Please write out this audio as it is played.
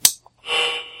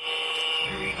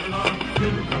Hey,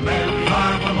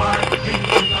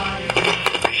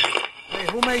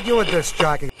 who made you a disc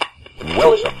jockey?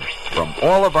 Welcome from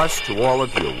all of us to all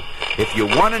of you. If you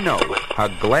want to know how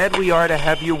glad we are to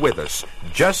have you with us,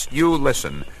 just you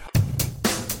listen.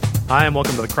 Hi, and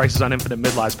welcome to the Crisis on Infinite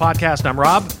Midlives podcast. I'm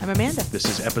Rob. I'm Amanda. This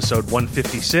is episode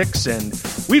 156, and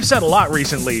we've said a lot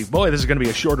recently. Boy, this is going to be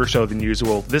a shorter show than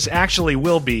usual. This actually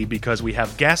will be because we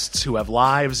have guests who have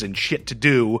lives and shit to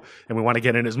do, and we want to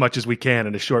get in as much as we can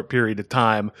in a short period of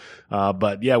time.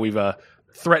 But yeah, we've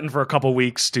threatened for a couple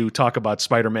weeks to talk about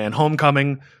Spider-Man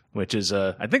Homecoming, which is,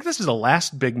 I think this is the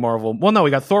last big Marvel. Well, no, we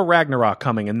got Thor Ragnarok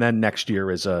coming, and then next year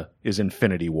is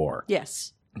Infinity War.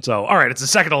 Yes. So, all right, it's the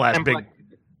second to last big.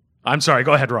 I'm sorry.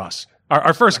 Go ahead, Ross.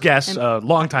 Our first guest,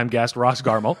 longtime guest, Ross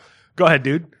Garmel. Go ahead,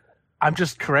 dude. I'm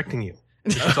just correcting you.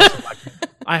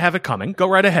 I have it coming. Go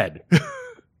right ahead.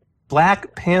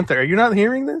 Black Panther. Are you not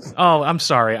hearing this? Oh, I'm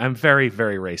sorry. I'm very,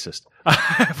 very racist.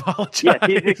 I apologize.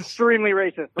 Yes, he's extremely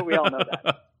racist, but we all know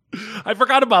that. I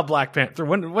forgot about Black Panther.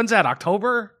 When's that?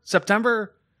 October?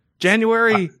 September?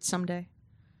 January? Someday.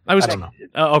 I don't know.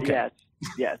 Okay.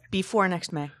 Yes. Before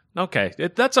next May. Okay.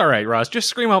 That's all right, Ross. Just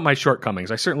scream out my shortcomings.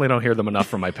 I certainly don't hear them enough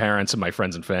from my parents and my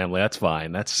friends and family. That's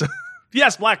fine. That's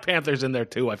yes, Black Panther's in there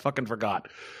too. I fucking forgot.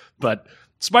 But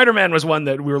Spider-Man was one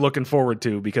that we were looking forward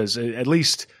to because at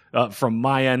least from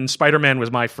my end, Spider-Man was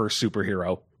my first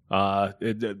superhero.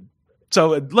 So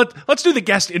let's do the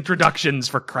guest introductions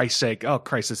for Christ's sake. Oh,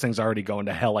 Christ, this thing's already going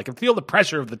to hell. I can feel the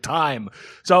pressure of the time.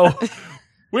 So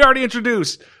we already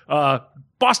introduced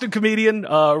Boston comedian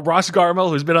Ross Garmel,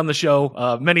 who's been on the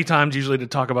show many times, usually to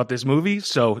talk about this movie.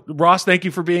 So, Ross, thank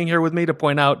you for being here with me to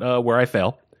point out where I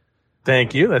fail.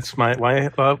 Thank you. That's what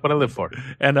I live for.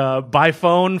 And by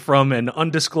phone from an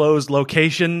undisclosed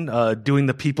location, doing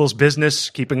the people's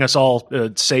business, keeping us all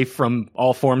safe from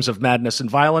all forms of madness and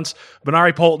violence,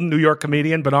 Benari Polton, New York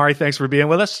comedian. Benari, thanks for being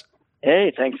with us.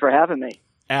 Hey, thanks for having me.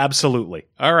 Absolutely.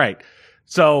 All right.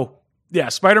 So, yeah,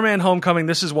 Spider-Man Homecoming,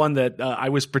 this is one that I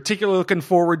was particularly looking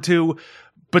forward to,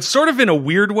 but sort of in a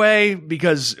weird way,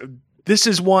 because this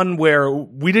is one where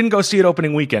we didn't go see it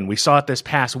opening weekend. We saw it this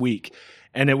past week,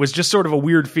 and it was just sort of a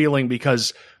weird feeling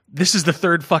because this is the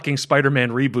third fucking Spider-Man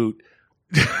reboot,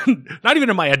 not even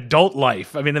in my adult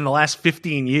life. I mean, in the last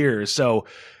 15 years. So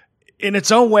in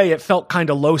its own way, it felt kind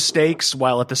of low stakes,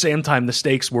 while at the same time, the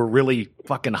stakes were really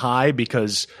fucking high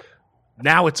because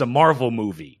now it's a Marvel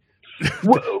movie.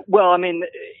 Well, I mean,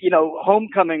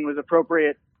 Homecoming was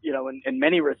appropriate, in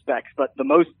many respects, but the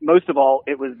most of all,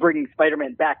 it was bringing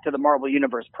Spider-Man back to the Marvel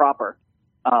Universe proper,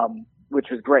 which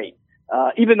was great.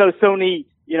 Even though Sony,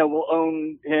 will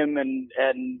own him and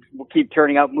will keep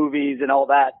turning out movies and all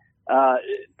that,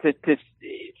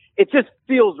 it just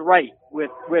feels right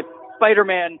with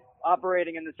Spider-Man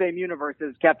operating in the same universe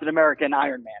as Captain America and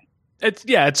Iron Man.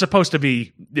 It's supposed to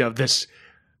be, this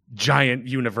giant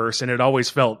universe, and it always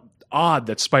felt odd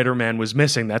that Spider-Man was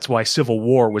missing. That's why Civil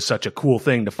War was such a cool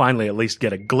thing to finally at least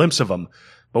get a glimpse of him.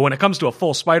 But when it comes to a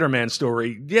full Spider-Man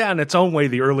story, yeah, in its own way,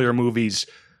 the earlier movies,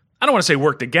 I don't want to say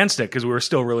worked against it because we were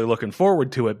still really looking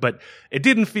forward to it, but it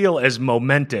didn't feel as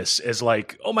momentous as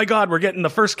like, oh my God, we're getting the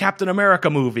first Captain America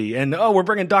movie, and oh, we're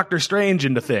bringing Doctor Strange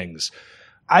into things.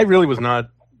 I really was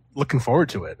not looking forward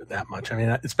to it that much. I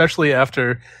mean, especially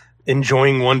after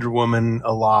enjoying Wonder Woman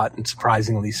a lot, and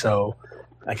surprisingly so,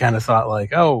 I kind of thought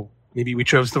like, oh, maybe we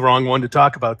chose the wrong one to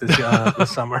talk about this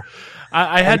summer.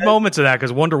 I had moments of that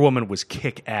because Wonder Woman was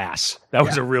kick-ass. That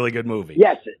was a really good movie.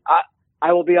 Yes,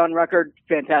 I will be on record.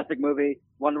 Fantastic movie.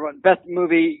 Wonder Woman, best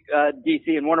movie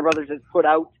DC and Warner Brothers has put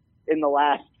out in the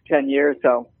last 10 years,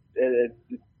 so it's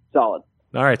solid.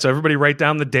 All right, so everybody write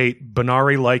down the date.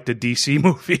 Benari liked a DC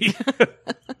movie.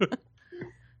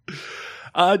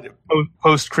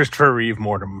 Post Christopher Reeve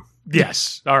Mortem.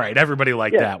 Yes. All right. Everybody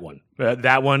liked that one.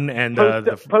 That one and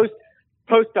post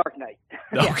Dark Knight.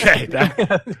 Okay.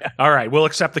 All right. We'll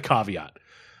accept the caveat.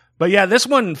 But yeah, this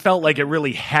one felt like it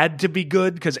really had to be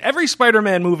good because every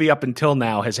Spider-Man movie up until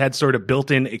now has had sort of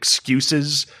built-in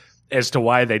excuses as to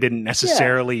why they didn't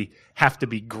necessarily have to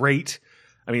be great.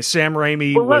 I mean, Sam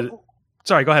Raimi was...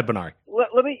 Sorry, go ahead, Benari.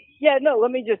 Let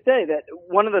me just say that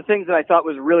one of the things that I thought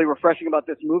was really refreshing about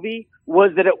this movie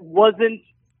was that it wasn't,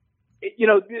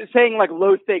 saying like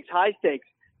low stakes, high stakes.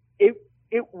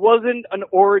 It wasn't an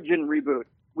origin reboot.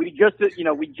 We just,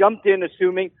 we jumped in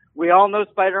assuming we all know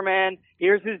Spider-Man.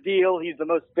 Here's his deal. He's the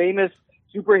most famous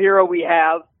superhero we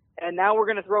have. And now we're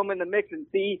going to throw him in the mix and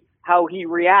see how he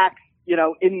reacts,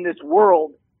 in this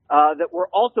world, that we're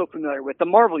also familiar with, the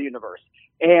Marvel Universe.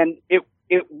 And it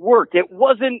worked. It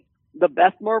wasn't the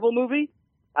best Marvel movie.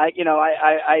 I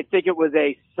think it was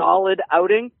a solid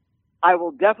outing. I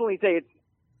will definitely say it's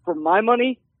for my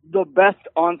money, the best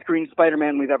on-screen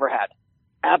Spider-Man we've ever had.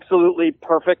 Absolutely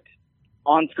perfect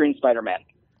on-screen Spider-Man.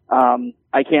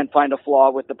 I can't find a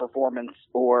flaw with the performance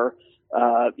or,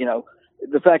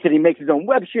 the fact that he makes his own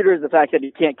web shooters, the fact that he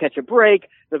can't catch a break,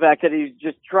 the fact that he's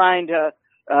just trying to,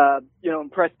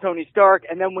 impress Tony Stark.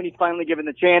 And then when he's finally given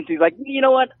the chance, he's like, you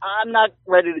know what? I'm not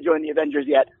ready to join the Avengers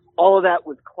yet. All of that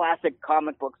was classic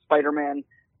comic book Spider-Man.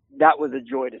 That was a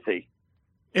joy to see.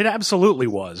 It absolutely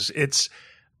was.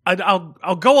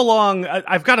 I'll go along.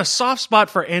 I've got a soft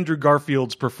spot for Andrew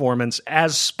Garfield's performance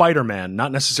as Spider-Man,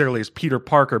 not necessarily as Peter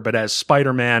Parker, but as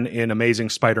Spider-Man in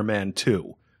Amazing Spider-Man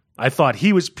 2. I thought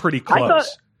he was pretty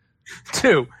close.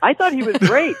 I thought he was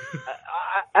great.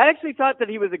 I actually thought that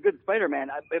he was a good Spider-Man.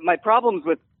 My problems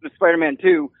with Spider-Man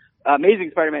 2, Amazing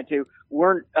Spider-Man 2,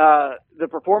 weren't the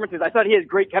performances. I thought he had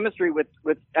great chemistry with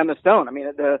Emma Stone. I mean,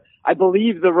 I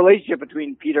believe the relationship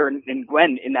between Peter and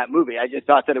Gwen in that movie. I just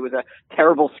thought that it was a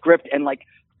terrible script and like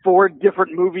 4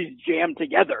 different movies jammed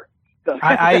together. So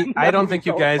I don't think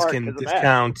you guys can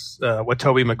discount what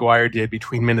Tobey Maguire did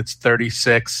between minutes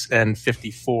 36 and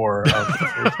 54 of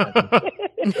the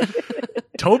first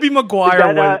Tobey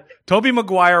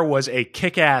Maguire was a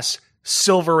kick-ass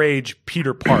Silver Age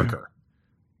Peter Parker.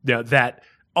 That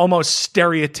almost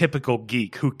stereotypical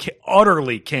geek who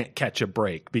utterly can't catch a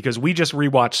break, because we just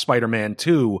rewatched Spider-Man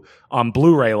 2 on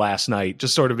Blu-ray last night,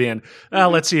 just sort of being,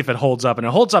 let's see if it holds up. And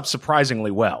it holds up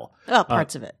surprisingly well. Well,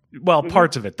 parts of it.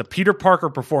 Parts of it. The Peter Parker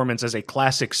performance as a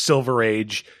classic Silver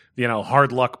Age,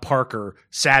 hard luck Parker,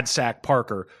 sad sack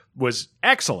Parker was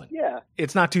excellent. Yeah.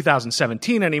 It's not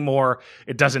 2017 anymore.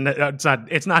 It's not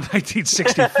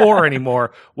 1964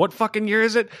 anymore. What fucking year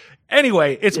is it?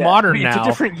 Anyway, it's modern now. It's a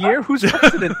different year. Who's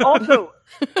president? Also,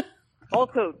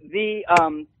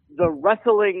 the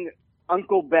wrestling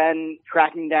Uncle Ben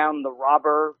tracking down the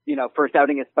robber, first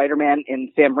outing as Spider-Man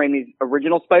in Sam Raimi's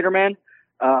original Spider-Man,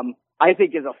 I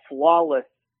think is a flawless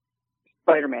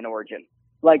Spider-Man origin.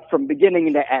 Like from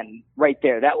beginning to end, right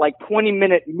there. That like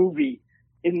 20-minute movie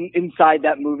inside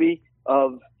that movie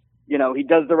of, he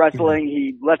does the wrestling,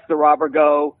 he lets the robber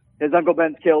go, his Uncle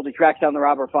Ben's killed, he tracks down the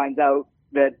robber, finds out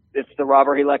that it's the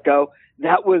robber he let go.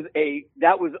 That was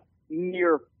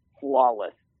near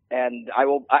flawless. And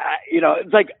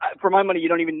it's like, for my money, you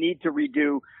don't even need to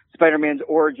redo Spider-Man's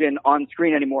origin on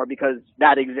screen anymore because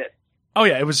that exists. Oh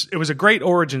yeah, it was a great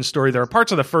origin story. There are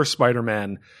parts of the first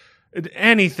Spider-Man,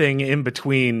 anything in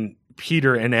between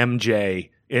Peter and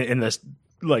MJ in this,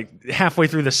 like halfway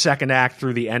through the second act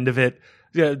through the end of it.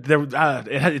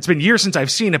 It's been years since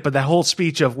I've seen it, but that whole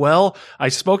speech of, I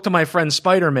spoke to my friend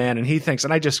Spider-Man and he thinks,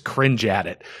 and I just cringe at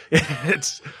it.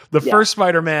 It's the first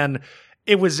Spider-Man.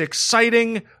 It was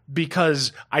exciting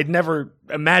because I'd never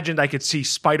imagined I could see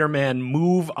Spider-Man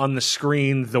move on the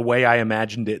screen the way I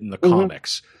imagined it in the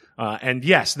comics. And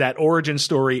yes, that origin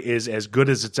story is as good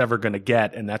as it's ever going to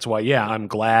get. And that's why, I'm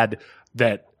glad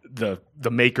that the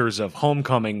makers of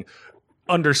Homecoming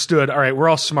understood, all right, we're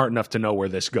all smart enough to know where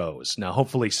this goes. Now,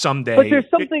 hopefully someday. But there's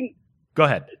something. Go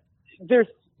ahead. There's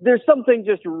something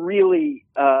just really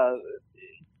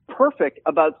perfect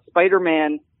about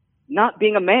Spider-Man not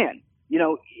being a man.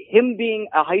 Him being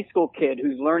a high school kid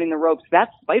who's learning the ropes.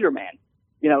 That's Spider-Man.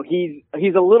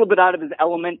 He's a little bit out of his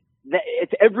element.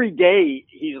 It's every day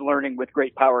he's learning. With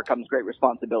great power comes great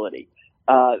responsibility.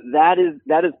 That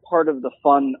is part of the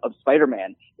fun of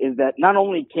Spider-Man, is that not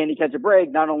only can he catch a break,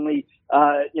 not only,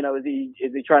 is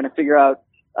he trying to figure out,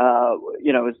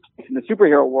 in the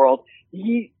superhero world,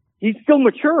 he's still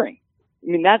maturing.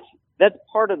 I mean, that's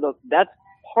part of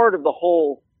the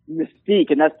whole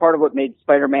mystique, and that's part of what made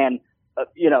Spider-Man,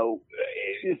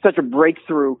 such a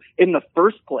breakthrough in the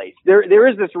first place. There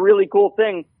is this really cool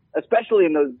thing, especially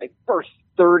in those first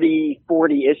 30,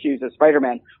 40 issues of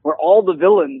Spider-Man, where all the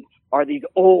villains are these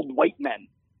old white men,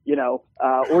 or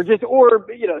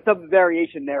some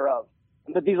variation thereof.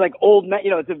 But these old men,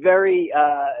 it's a very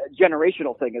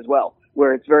generational thing as well,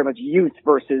 where it's very much youth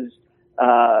versus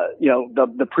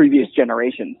the previous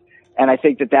generations. And I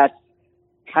think that that's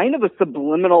kind of a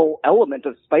subliminal element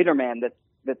of Spider-Man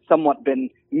that's somewhat been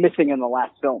missing in the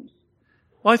last films.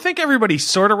 Well, I think everybody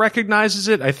sort of recognizes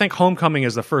it. I think Homecoming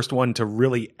is the first one to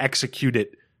really execute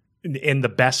it in the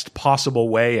best possible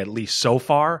way, at least so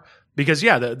far. Because,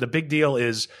 the big deal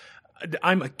is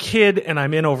I'm a kid and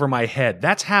I'm in over my head.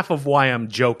 That's half of why I'm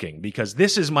joking, because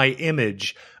this is my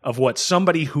image of what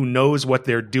somebody who knows what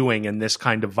they're doing in this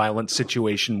kind of violent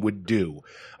situation would do.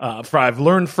 I've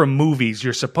learned from movies,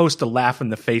 you're supposed to laugh in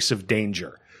the face of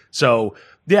danger. So,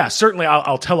 certainly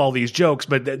I'll tell all these jokes,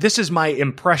 but this is my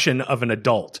impression of an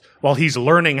adult while he's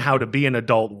learning how to be an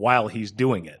adult while he's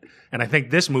doing it. And I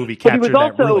think this movie captured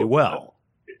that really well.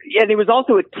 and he was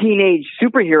also a teenage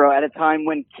superhero at a time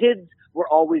when kids were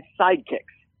always sidekicks.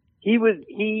 He was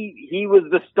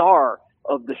the star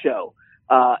of the show,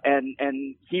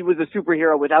 and he was a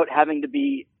superhero without having to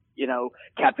be,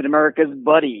 Captain America's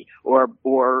buddy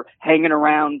or hanging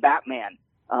around Batman.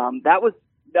 That was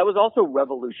also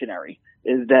revolutionary.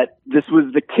 Is that this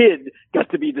was the kid got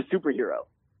to be the superhero.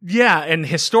 Yeah, and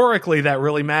historically that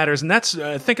really matters. And that's,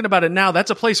 thinking about it now,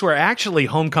 that's a place where actually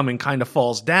Homecoming kind of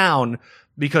falls down,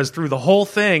 because through the whole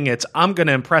thing, it's, I'm going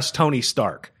to impress Tony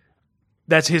Stark.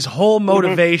 That's his whole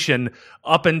motivation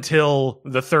up until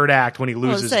the third act when he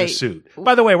loses the suit.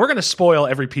 By the way, we're going to spoil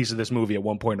every piece of this movie at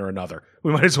one point or another.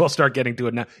 We might as well start getting to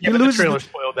it now. Yeah, the trailer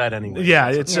spoiled that anyway.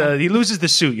 Yeah, he loses the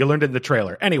suit. You learned it in the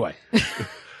trailer. Anyway.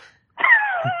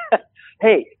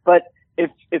 Hey, but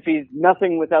if he's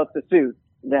nothing without the suit,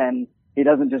 then he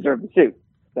doesn't deserve the suit.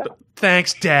 So.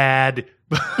 Thanks, Dad.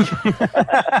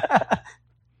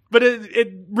 But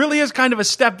it really is kind of a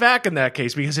step back in that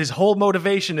case, because his whole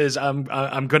motivation is I'm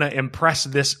going to impress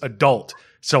this adult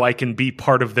so I can be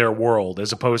part of their world,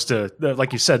 as opposed to,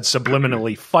 like you said,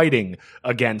 subliminally fighting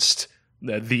against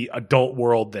the adult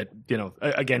world that,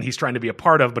 again, he's trying to be a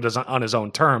part of, but is on his own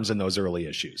terms in those early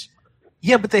issues.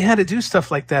 Yeah, but they had to do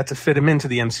stuff like that to fit him into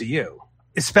the MCU,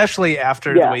 especially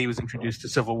after the way he was introduced to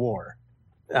Civil War.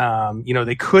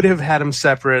 They could have had him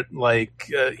separate,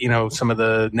 like, some of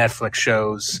the Netflix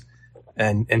shows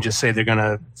and just say they're going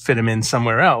to fit him in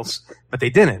somewhere else, but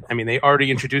they didn't. I mean, they already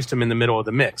introduced him in the middle of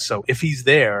the mix. So if he's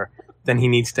there, then he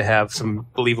needs to have some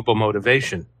believable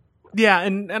motivation. Yeah,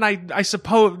 and I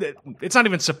suppose it's not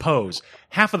even suppose.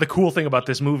 Half of the cool thing about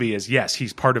this movie is, yes,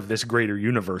 he's part of this greater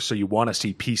universe, so you want to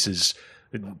see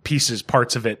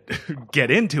parts of it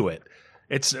get into it.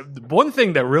 It's one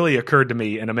thing that really occurred to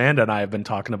me, and Amanda and I have been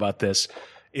talking about this,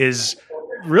 is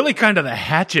really kind of the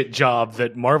hatchet job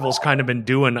that Marvel's kind of been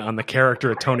doing on the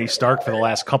character of Tony Stark for the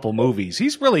last couple movies.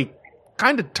 He's really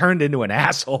kind of turned into an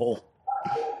asshole.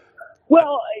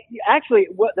 Well, actually,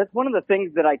 that's one of the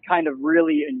things that I kind of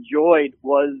really enjoyed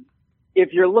was,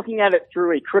 if you're looking at it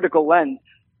through a critical lens,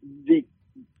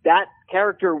 that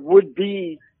character would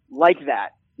be like that.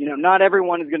 Not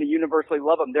everyone is going to universally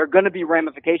love him. There are going to be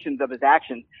ramifications of his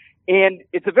actions. And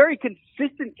it's a very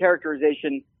consistent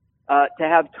characterization to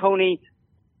have Tony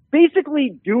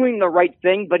basically doing the right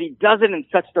thing, but he does it in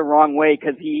such the wrong way,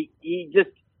 because he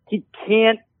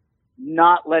can't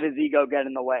not let his ego get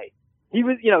in the way. He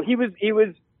was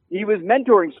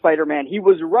mentoring Spider-Man. He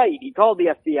was right. He called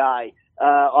the FBI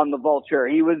on the Vulture.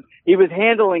 He was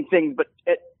handling things, but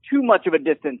at too much of a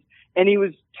distance, and he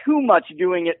was too much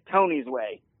doing it Tony's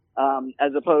way,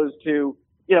 as opposed to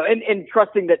and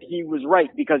trusting that he was right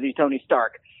because he's Tony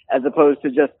Stark, as opposed to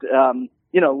just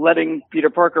letting Peter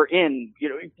Parker in.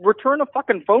 Return a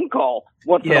fucking phone call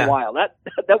once in a while.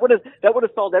 That would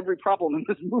have solved every problem in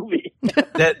this movie.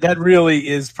 that really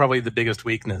is probably the biggest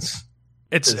weakness.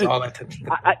 It's all that tension.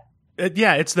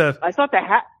 it's the. I thought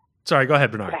Sorry, go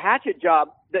ahead, Bernard. The hatchet job.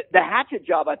 The hatchet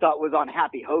job I thought was on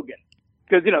Happy Hogan,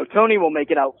 because Tony will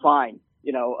make it out fine.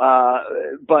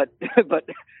 But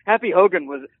Happy Hogan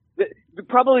was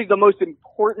probably the most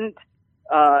important.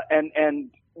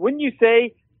 And wouldn't you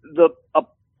say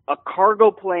a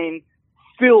cargo plane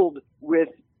filled with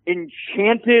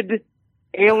enchanted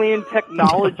alien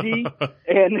technology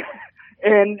and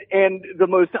the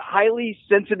most highly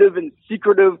sensitive and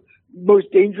secretive,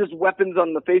 most dangerous weapons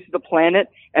on the face of the planet,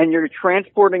 and you're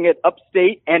transporting it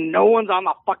upstate, and no one's on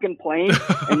the fucking plane,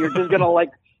 and you're just gonna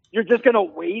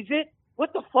waze it?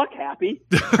 What the fuck, Happy?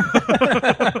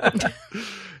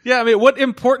 Yeah, I mean, what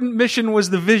important mission was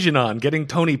the Vision on? Getting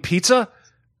Tony pizza?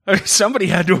 I mean, somebody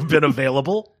had to have been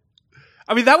available.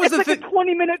 I mean, that was the thing.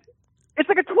 It's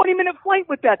like a 20-minute flight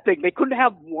with that thing. They couldn't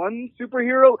have one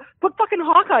superhero. Put fucking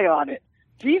Hawkeye on it.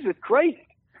 Jesus Christ.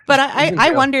 But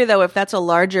I wonder, though, if that's a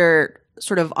larger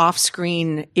sort of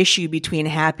off-screen issue between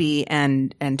Happy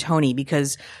and Tony,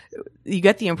 because you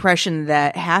get the impression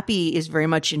that Happy is very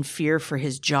much in fear for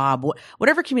his job.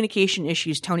 Whatever communication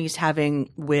issues Tony's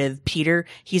having with Peter,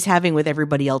 he's having with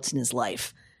everybody else in his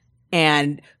life.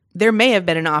 And there may have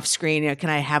been an off-screen, can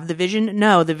I have the Vision?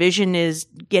 No, the Vision is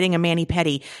getting a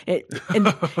mani-pedi.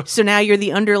 And so now you're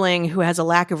the underling who has a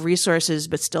lack of resources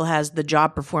but still has the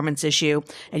job performance issue,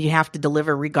 and you have to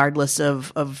deliver regardless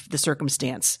of the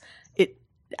circumstance.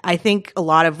 I think a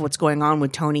lot of what's going on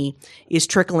with Tony is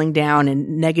trickling down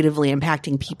and negatively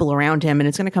impacting people around him, and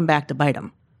it's going to come back to bite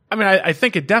him. I mean, I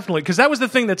think it definitely, because that was the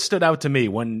thing that stood out to me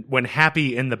when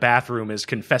Happy in the bathroom is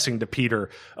confessing to Peter,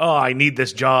 "Oh, I need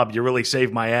this job. You really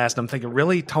saved my ass." And I'm thinking,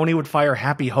 really? Tony would fire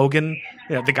Happy Hogan?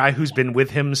 The guy who's been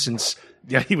with him since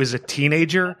he was a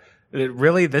teenager?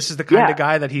 Really? This is the kind of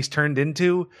guy that he's turned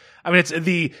into? I mean, it's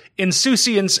the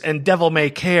insouciance and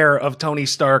devil-may-care of Tony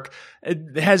Stark.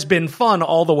 It has been fun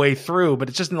all the way through, but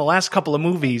it's just in the last couple of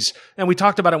movies, and we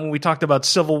talked about it when we talked about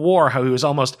Civil War, how he was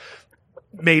almost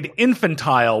made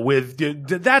infantile with,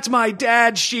 that's my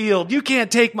dad's shield. You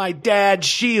can't take my dad's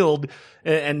shield.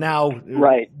 And now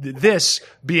this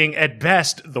being at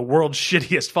best the world's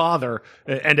shittiest father,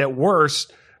 and at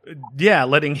worst,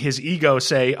 letting his ego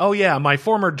say, oh yeah, my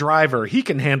former driver, he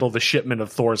can handle the shipment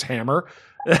of Thor's hammer.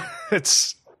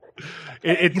 It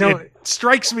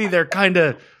strikes me they're kind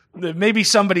of, maybe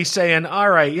somebody saying, all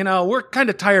right, we're kind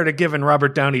of tired of giving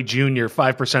Robert Downey Jr.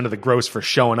 5% of the gross for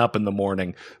showing up in the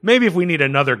morning. Maybe if we need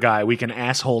another guy, we can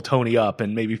asshole Tony up,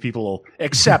 and maybe people will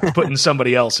accept putting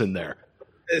somebody else in there.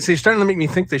 So you're starting to make me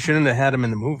think they shouldn't have had him in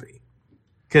the movie,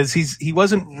 because he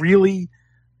wasn't really,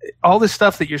 all this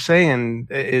stuff that you're saying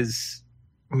is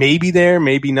maybe there,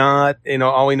 maybe not.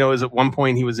 All we know is at one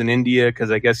point he was in India,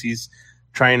 because I guess he's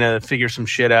trying to figure some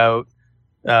shit out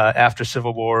after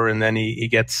Civil War, and then he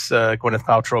gets Gwyneth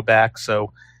Paltrow back.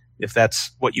 So if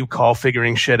that's what you call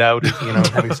figuring shit out,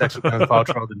 having sex with Gwyneth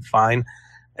Paltrow, then fine.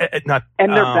 And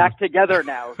they're back together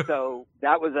now, so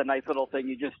that was a nice little thing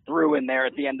you just threw in there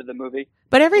at the end of the movie.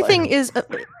 But everything is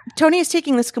Tony is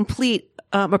taking this complete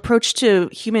approach to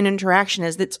human interaction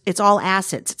as it's all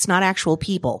assets. It's not actual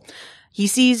people. He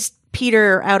sees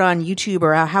Peter out on YouTube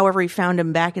or however he found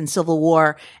him back in Civil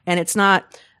War, and it's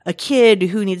not a kid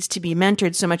who needs to be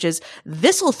mentored so much as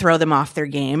this will throw them off their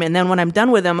game. And then when I'm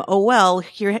done with them, oh well,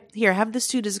 here, have this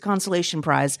suit as a consolation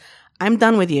prize. I'm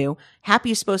done with you.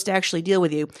 Happy's supposed to actually deal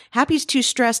with you. Happy's too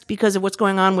stressed because of what's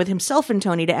going on with himself and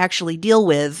Tony to actually deal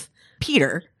with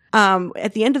Peter.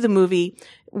 At the end of the movie,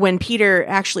 when Peter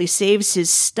actually saves his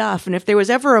stuff, and if there was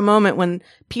ever a moment when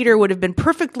Peter would have been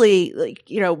perfectly,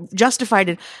 justified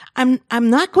in, I'm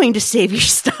not going to save your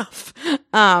stuff.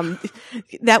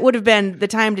 That would have been the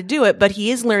time to do it, but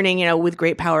he is learning, with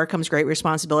great power comes great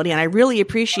responsibility. And I really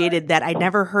appreciated that. I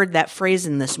never heard that phrase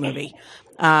in this movie,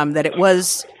 that it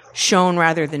was shown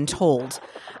rather than told.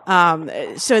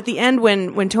 So at the end,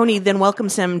 when Tony then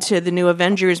welcomes him to the new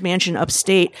Avengers mansion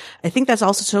upstate, I think that's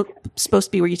also supposed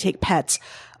to be where you take pets.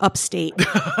 Upstate.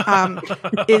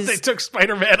 They took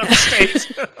Spider-Man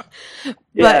upstate.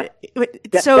 But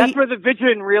so that's where the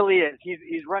Vision really is.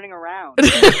 He's running around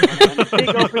on a big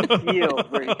open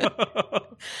field where he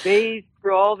stays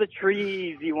through all the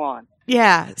trees he wants.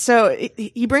 Yeah, so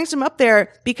he brings him up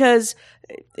there because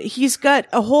he's got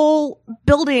a whole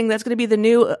building that's going to be the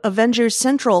new Avengers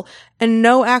Central and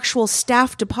no actual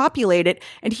staff to populate it.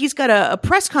 And he's got a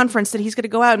press conference that he's going to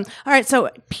go out and, all right, so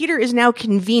Peter is now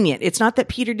convenient. It's not that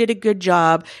Peter did a good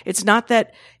job. It's not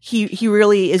that he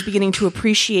really is beginning to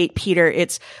appreciate Peter.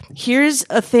 It's, here's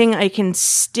a thing I can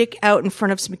stick out in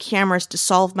front of some cameras to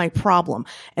solve my problem.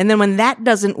 And then when that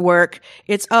doesn't work,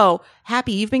 it's, oh,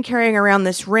 Happy, you've been carrying around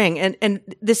this ring, and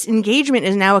this engagement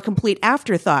is now a complete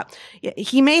afterthought.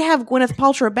 He may have Gwyneth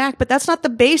Paltrow back, but that's not the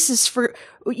basis for,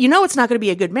 it's not going to be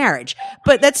a good marriage.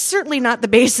 But that's certainly not the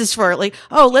basis for,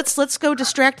 let's go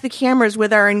distract the cameras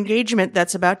with our engagement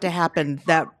that's about to happen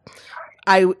that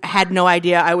I had no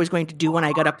idea I was going to do when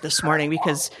I got up this morning,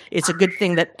 because it's a good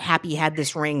thing that Happy had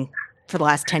this ring for the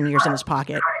last 10 years in his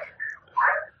pocket.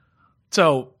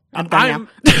 So I'm done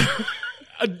now.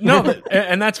 No,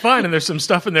 and that's fine. And there's some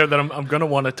stuff in there that I'm going to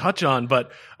want to touch on.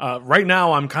 But right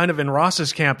now, I'm kind of in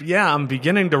Ross's camp. Yeah, I'm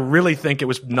beginning to really think it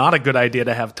was not a good idea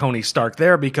to have Tony Stark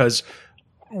there, because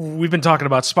we've been talking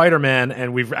about Spider-Man,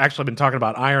 and we've actually been talking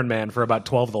about Iron Man for about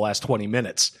 12 of the last 20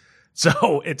 minutes.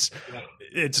 So it's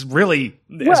really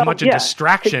as much a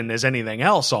distraction as anything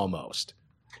else, almost.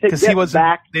 Because they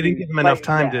didn't give him enough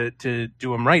time to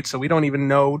do him right, so we don't even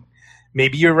know.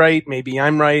 Maybe you're right. Maybe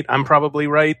I'm right. I'm probably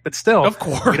right. But still, of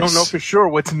course, we don't know for sure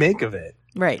what to make of it.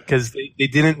 Right. Because they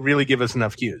didn't really give us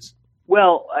enough cues.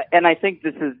 Well, and I think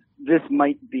this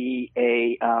might be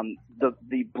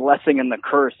the blessing and the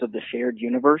curse of the shared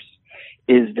universe,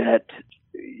 is that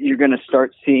you're going to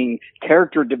start seeing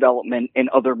character development in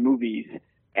other movies,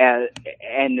 and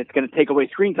it's going to take away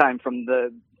screen time from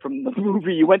the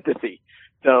movie you went to see.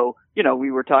 So, we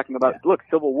were talking about, look,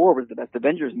 Civil War was the best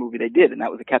Avengers movie they did, and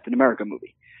that was a Captain America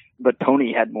movie. But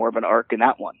Tony had more of an arc in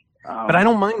that one. But I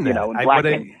don't mind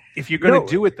that. If you're going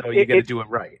to do it, though, you got to do it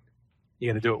right. You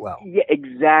got to do it well. Yeah,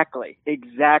 exactly.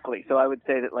 So I would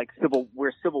say that,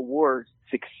 where Civil War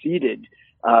succeeded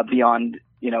beyond,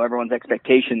 everyone's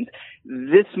expectations,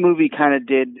 this movie kind of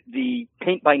did the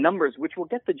paint by numbers, which will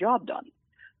get the job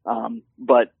done.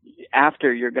 But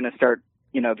after, you're going to start,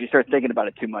 if you start thinking about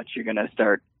it too much, you're going to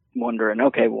start wondering,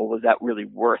 okay, well, was that really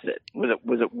worth it?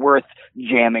 Was it worth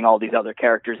jamming all these other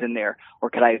characters in there, or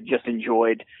could I have just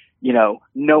enjoyed,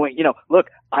 knowing, look,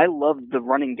 I loved the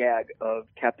running gag of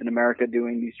Captain America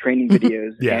doing these training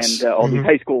videos Yes. and all these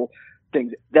high school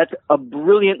things. That's a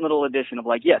brilliant little addition of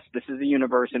like, yes, this is a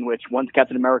universe in which once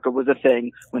Captain America was a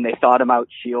thing, when they thought him out,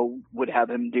 S.H.I.E.L.D. would have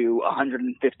him do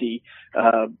 150,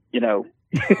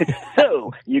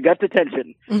 so you got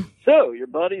detention. So your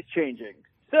body's changing.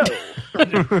 So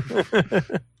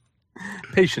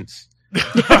Patience.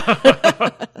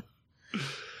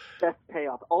 best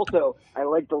payoff. Also, I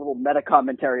like the little meta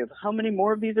commentary of how many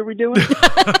more of these are we doing?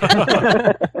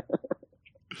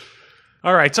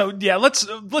 All right, so yeah, let's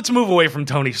move away from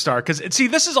Tony Stark, because see,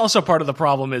 this is also part of the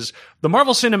problem. Is the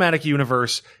Marvel Cinematic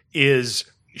Universe is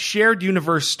shared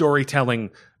universe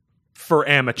storytelling for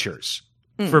amateurs,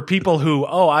 for people who,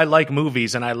 I like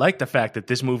movies and I like the fact that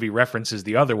this movie references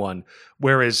the other one,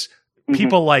 whereas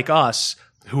people like us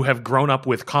who have grown up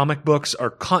with comic books are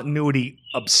continuity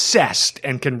obsessed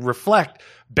and can reflect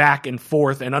back and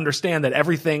forth and understand that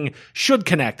everything should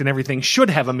connect and everything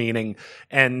should have a meaning.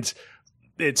 And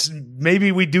it's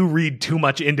maybe we do read too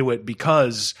much into it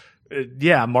because,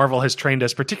 Marvel has trained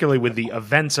us, particularly with the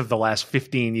events of the last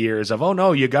 15 years of,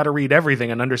 no, you got to read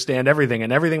everything and understand everything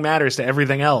and everything matters to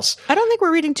everything else. I don't think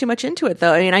we're reading too much into it,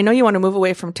 though. I mean, I know you want to move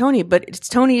away from Tony, but it's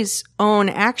Tony's own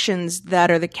actions that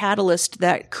are the catalyst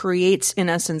that creates, in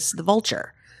essence, the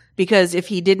Vulture. Because if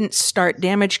he didn't start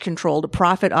Damage Control to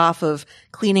profit off of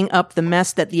cleaning up the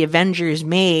mess that the Avengers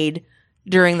made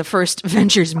during the first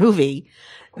Avengers movie,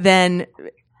 then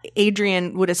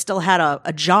Adrian would have still had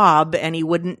a job and he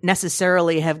wouldn't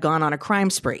necessarily have gone on a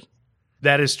crime spree.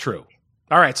 That is true.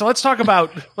 All right, so let's actually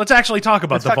talk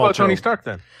about Let's the talk Vulture. about Tony Stark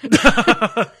then.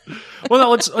 Well, no,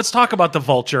 let's talk about the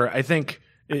Vulture. I think,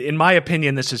 in my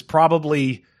opinion, this is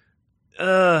probably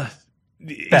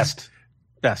Best.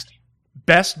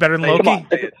 better than Come Loki. on.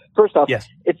 First off, Yes.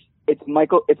 it's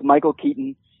Michael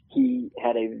Keaton. He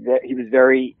was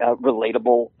very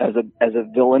relatable as a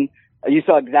villain. You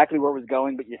saw exactly where it was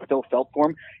going, but you still felt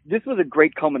for him. This was a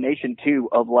great culmination too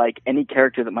of like any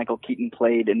character that Michael Keaton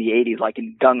played in the 80s, like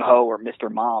in Gung Ho or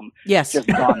Mr. Mom, Yes. just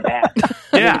gone bad.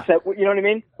 Yeah. You know what I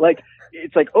mean? Like,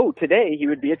 it's like, today he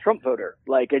would be a Trump voter.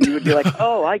 Like, and you would be like,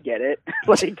 I get it.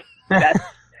 Like,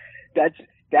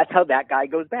 that's how that guy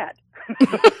goes bad.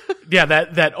 Yeah,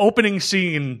 that opening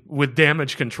scene with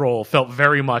Damage Control felt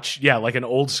very much, like an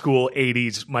old school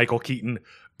 80s Michael Keaton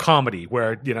comedy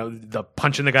where, the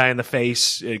punching the guy in the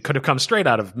face, it could have come straight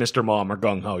out of Mr. Mom or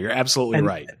Gung Ho. You're absolutely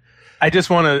right. I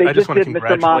just want They to just did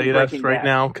Mr. Mom congratulate us Breaking right Bad.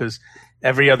 now because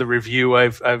every other review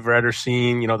I've read or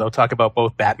seen, they'll talk about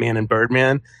both Batman and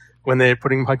Birdman when they're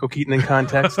putting Michael Keaton in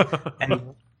context,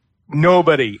 and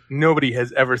nobody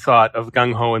has ever thought of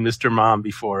Gung Ho and Mr. Mom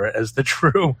before as the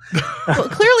true. Well,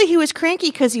 clearly he was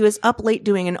cranky because he was up late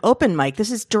doing an open mic.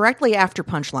 This is directly after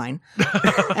Punchline.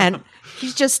 And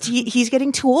he's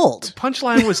getting too old.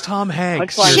 Punchline was Tom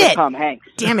Hanks. Punchline Shit. with Tom Hanks.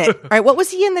 Damn it. All right, what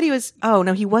was he in that he was? Oh,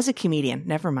 no, he was a comedian.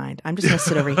 Never mind. I'm just going to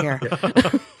sit over here.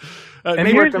 And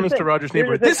he here's worked on the Mr. thing. Rogers' Here's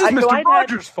Neighborhood. the This is thing. So Mr. I've had-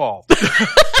 Rogers' fault.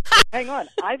 Hang on.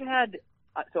 I've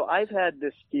had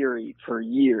this theory for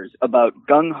years about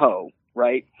Gung Ho,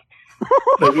 right?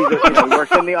 So he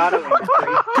works in the auto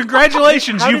industry.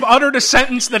 Congratulations, you've uttered a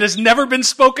sentence that has never been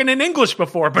spoken in English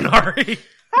before, Benari.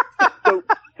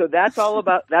 So that's all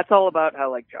about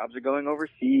how like jobs are going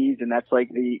overseas, and that's like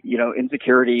the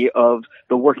insecurity of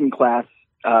the working class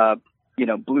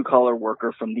blue collar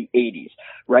worker from the 80s,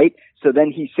 right? So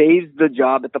then he saves the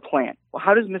job at the plant. Well,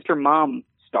 how does Mr. Mom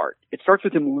start? It starts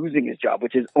with him losing his job,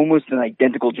 which is almost an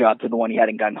identical job to the one he had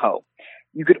in Gung Ho.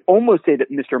 You could almost say that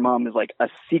Mr. Mom is like a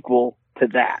sequel to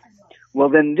that. Well,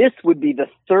 then this would be the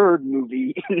third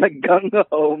movie in the Gung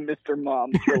Ho Mr.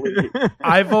 Mom trilogy.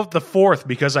 I vote the fourth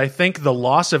because I think the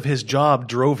loss of his job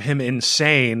drove him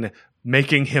insane,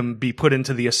 making him be put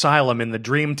into the asylum in the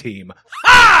Dream Team.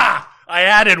 Ha! I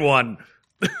added one.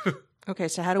 Okay,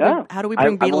 so how do we I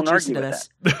bring won't Beetlejuice argue into with this?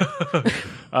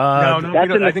 That's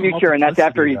in the future, and that's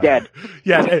after he's dead.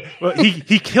 Yeah, well,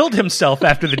 he killed himself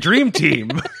after the Dream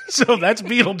Team, so that's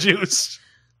Beetlejuice.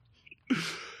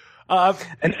 And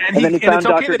then he it's found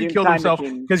okay Dr. that he Doom's killed time himself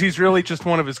machine. because he's really just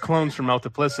one of his clones from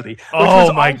Multiplicity.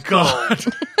 Oh my god,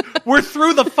 we're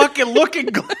through the fucking Looking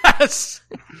Glass.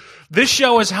 This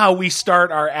show is how we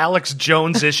start our Alex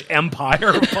Jones-ish empire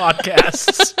of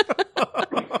podcasts.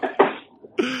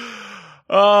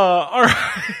 All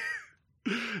right.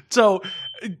 So,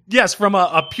 yes, from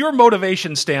a pure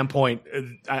motivation standpoint,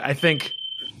 I think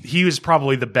he was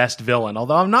probably the best villain,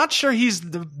 although I'm not sure he's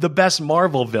the best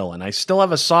Marvel villain. I still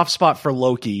have a soft spot for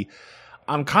Loki.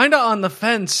 I'm kind of on the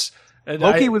fence And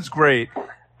Loki was great.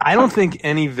 I don't think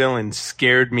any villain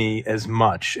scared me as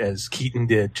much as Keaton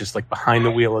did, just like behind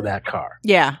the wheel of that car.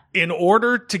 Yeah. In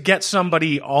order to get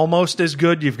somebody almost as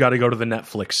good, you've got to go to the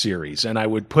Netflix series. And I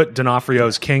would put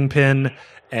D'Onofrio's Kingpin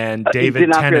and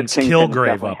David Tennant's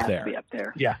Kilgrave up there. Be up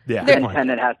there. Yeah.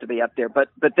 Tennant has to be up there. But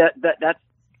that's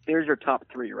there's your top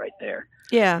three right there.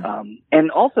 Yeah. And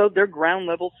also they're ground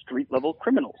level, street level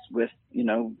criminals with,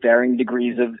 varying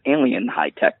degrees of alien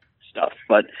high tech stuff,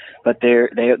 but those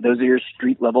are your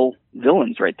street level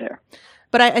villains right there.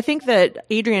 But I think that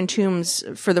Adrian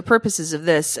Toomes, for the purposes of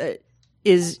this,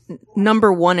 is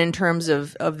number one in terms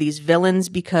of these villains,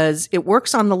 because it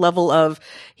works on the level of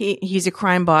he's a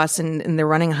crime boss and they're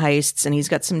running heists, and he's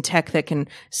got some tech that can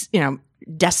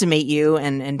decimate you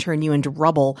and turn you into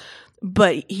rubble.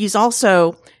 But he's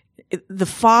also the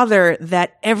father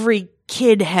that every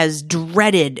kid has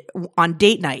dreaded on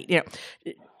date night.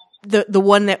 The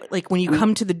one that, like, when you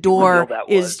come to the door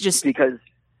is just because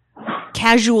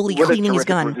casually cleaning his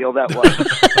gun. Reveal that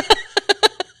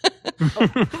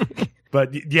was.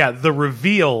 But yeah, the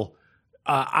reveal.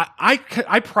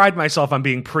 I pride myself on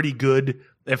being pretty good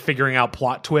at figuring out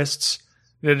plot twists.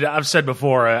 I've said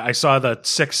before, I saw The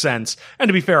Sixth Sense, and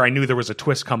to be fair, I knew there was a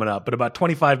twist coming up. But about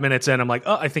 25 minutes in, I'm like,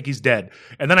 oh, I think he's dead.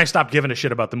 And then I stopped giving a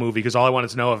shit about the movie because all I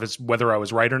wanted to know is whether I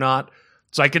was right or not.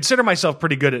 So I consider myself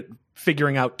pretty good at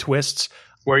figuring out twists.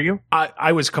 Were you?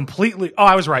 I was completely... Oh,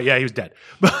 I was right. Yeah, he was dead.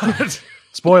 But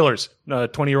spoilers,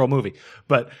 20-year-old movie.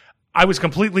 But I was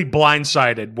completely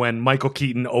blindsided when Michael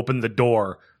Keaton opened the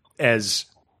door as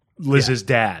Liz's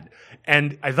dad.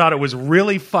 And I thought it was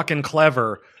really fucking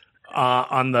clever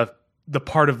on the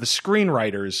part of the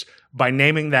screenwriters by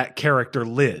naming that character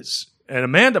Liz. And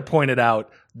Amanda pointed out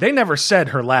they never said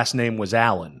her last name was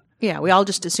Allen. Yeah, we all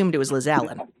just assumed it was Liz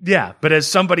Allen. Yeah, but as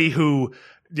somebody who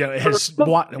has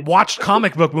watched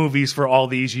comic book movies for all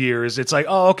these years, it's like,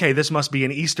 oh, okay, this must be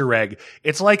an Easter egg.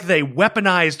 It's like they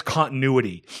weaponized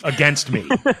continuity against me.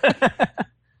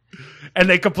 And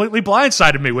they completely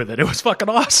blindsided me with it. It was fucking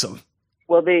awesome.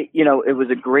 Well, it was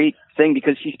a great thing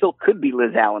because she still could be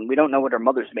Liz Allen. We don't know what her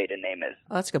mother's maiden name is.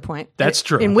 Oh, that's a good point. That's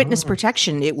true. In witness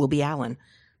protection, it will be Allen.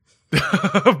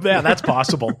 Yeah, that's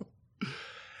possible.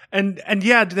 And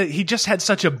yeah, he just had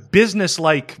such a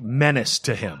business-like menace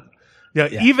to him. Yeah.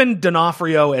 Even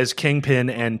D'Onofrio as Kingpin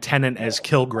and Tennant as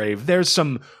Kilgrave, there's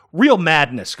some real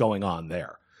madness going on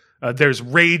there. There's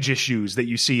rage issues that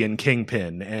you see in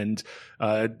Kingpin, and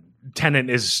Tennant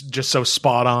is just so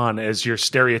spot on as your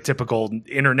stereotypical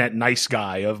internet nice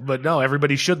guy but no,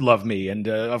 everybody should love me. And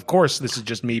of course, this is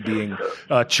just me being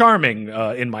charming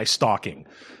in my stalking.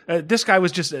 This guy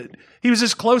was just, he was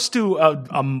as close to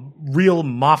a real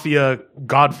mafia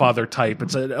godfather type.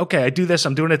 It's okay, I do this,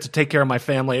 I'm doing it to take care of my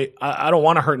family. I don't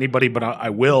want to hurt anybody, but I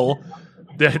will.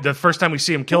 The first time we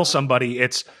see him kill somebody, I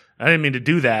didn't mean to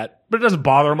do that, but it doesn't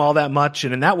bother him all that much.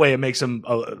 And in that way, it makes him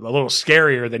a little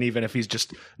scarier than even if he's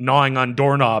just gnawing on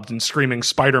doorknobs and screaming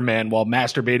Spider-Man while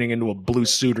masturbating into a blue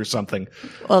suit or something.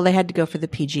 Well, they had to go for the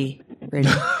PG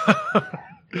rating.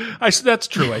 That's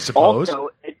true, I suppose.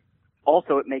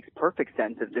 Also, it makes perfect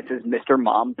sense if this is Mr.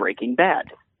 Mom Breaking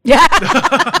Bad. Yeah.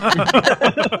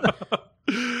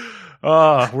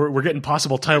 We're getting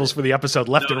possible titles for the episode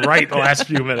left and right the last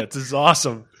few minutes. This is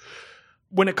awesome.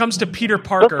 When it comes to Peter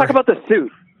Parker... Let's talk about the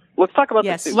suit.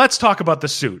 The suit. Let's talk about the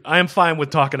suit. I am fine with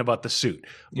talking about the suit.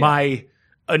 Yeah. My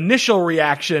initial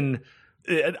reaction...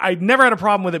 I never had a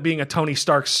problem with it being a Tony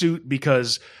Stark suit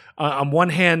because... on one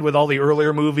hand, with all the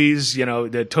earlier movies,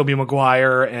 the Tobey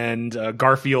Maguire and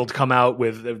Garfield come out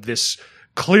with this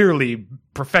clearly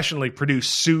professionally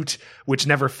produced suit, which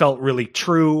never felt really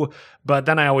true. But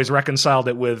then I always reconciled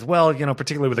it with,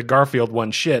 particularly with the Garfield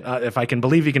one, if I can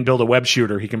believe he can build a web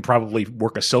shooter, he can probably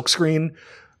work a silkscreen.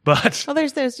 But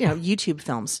there's YouTube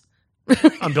films.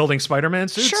 I'm building Spider-Man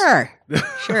suits? Sure.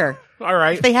 All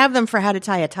right. If they have them for how to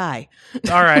tie a tie.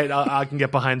 All right. I can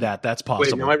get behind that. That's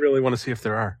possible. Wait, now I really want to see if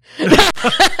there are.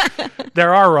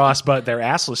 There are, Ross, but they're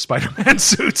assless Spider-Man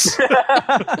suits.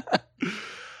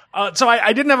 So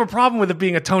I didn't have a problem with it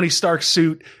being a Tony Stark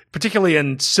suit, particularly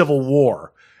in Civil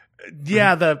War.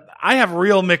 Yeah, I have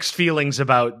real mixed feelings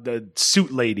about the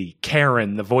suit lady,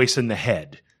 Karen, the voice in the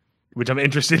head, which I'm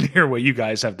interested in hear what you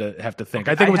guys have to think.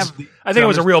 I think it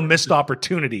was a real missed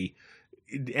opportunity,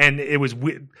 and it was.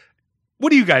 What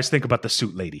do you guys think about the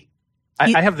suit lady?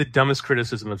 I have the dumbest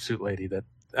criticism of suit lady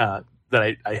that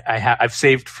I've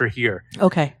saved for here.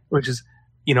 Okay, which is,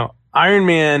 Iron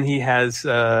Man. He has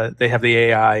they have the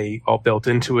AI all built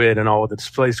into it and all of the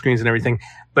display screens and everything.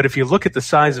 But if you look at the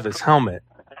size of his helmet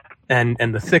and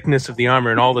the thickness of the armor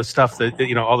and all the stuff that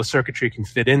all the circuitry can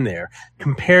fit in there,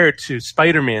 compared to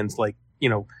Spider-Man's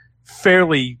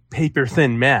fairly paper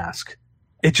thin mask.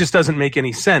 It just doesn't make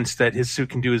any sense that his suit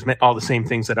can do all the same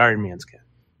things that Iron Man's can.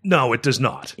 No, it does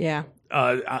not. Yeah.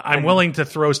 I'm willing to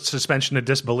throw suspension of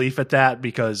disbelief at that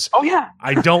because yeah,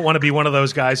 I don't want to be one of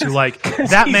those guys who like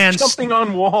that man's jumping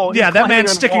on wall. Yeah, that man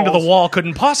sticking to the wall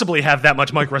couldn't possibly have that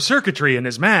much microcircuitry in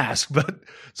his mask. But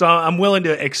so I'm willing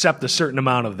to accept a certain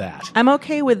amount of that. I'm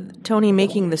okay with Tony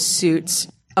making the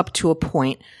suits up to a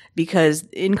point because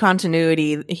in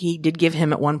continuity, he did give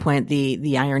him at one point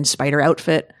the Iron Spider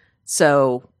outfit.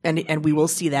 So and we will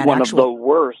see that one of the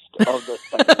worst of the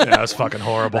Spider-Man. Yeah, it's fucking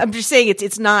horrible. I'm just saying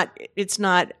it's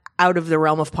not out of the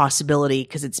realm of possibility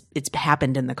because it's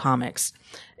happened in the comics.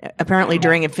 Apparently,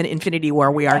 during Infinity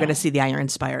War, we are going to see the Iron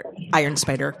Spider.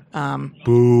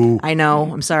 Boo! I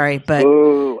know. I'm sorry, but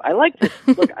Ooh, I like this.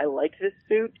 Look, I like this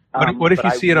suit. What if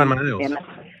you see it on Miles?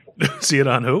 See it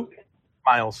on who?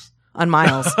 Miles. On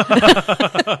Miles.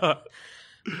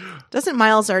 Doesn't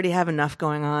Miles already have enough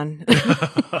going on?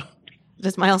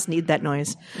 Does Miles need that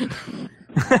noise?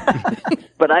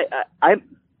 But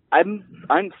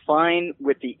I'm fine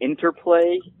with the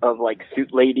interplay of like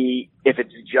Suit Lady if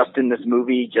it's just in this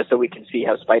movie, just so we can see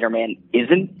how Spider-Man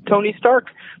isn't Tony Stark.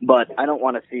 But I don't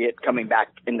want to see it coming back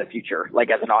in the future, like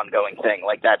as an ongoing thing.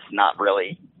 Like that's not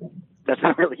really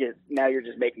it. Now you're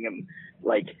just making him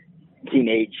like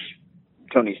teenage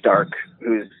Tony Stark,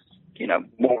 who's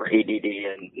more ADD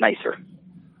and nicer.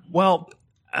 Well,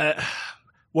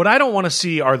 what I don't want to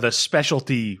see are the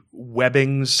specialty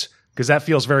webbings, because that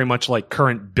feels very much like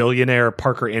current billionaire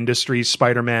Parker Industries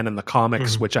Spider-Man in the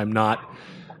comics, which I'm not.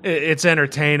 It's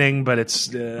entertaining, but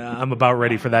I'm about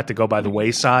ready for that to go by the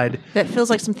wayside. That feels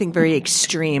like something very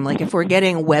extreme. Like if we're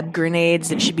getting web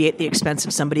grenades, it should be at the expense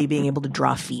of somebody being able to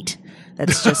draw feet.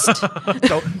 That's just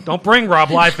don't bring Rob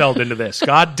Liefeld into this.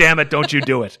 God damn it! Don't you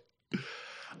do it.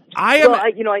 I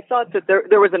thought that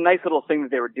there was a nice little thing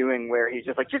that they were doing where he's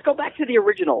just like, just go back to the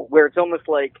original, where it's almost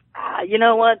like, you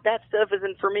know what, that stuff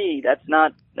isn't for me. That's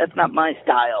not my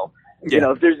style.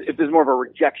 Yeah. If there's more of a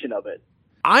rejection of it.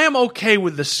 I am okay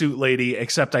with the Suit Lady,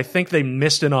 except I think they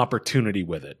missed an opportunity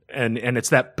with it, and it's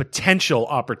that potential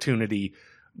opportunity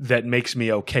that makes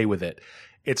me okay with it.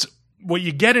 It's what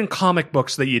you get in comic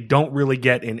books that you don't really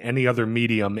get in any other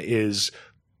medium is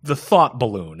the thought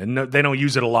balloon, and they don't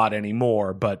use it a lot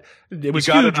anymore, but it was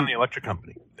got huge. it on the Electric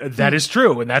Company. That is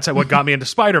true, and that's what got me into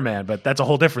Spider-Man, but that's a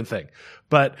whole different thing.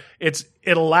 But it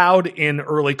allowed in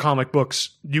early comic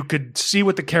books, you could see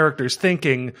what the character's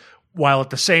thinking, while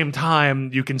at the same time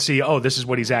you can see, oh, this is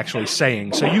what he's actually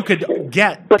saying. So you could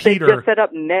get but Peter. They've set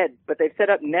up Ned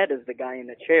as the guy in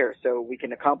the chair, so we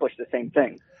can accomplish the same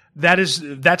thing.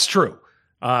 That's true.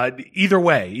 Either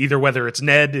way, whether it's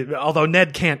Ned, although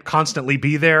Ned can't constantly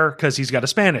be there because he's got a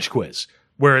Spanish quiz,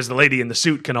 whereas the lady in the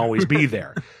suit can always be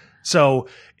there. So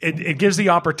it gives the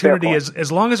opportunity,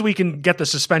 as long as we can get the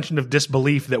suspension of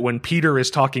disbelief that when Peter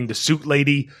is talking to Suit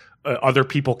Lady, other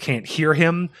people can't hear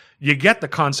him. You get the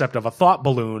concept of a thought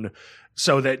balloon,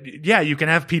 so that, you can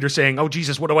have Peter saying, oh,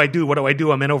 Jesus, what do I do? What do I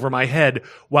do? I'm in over my head,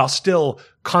 while still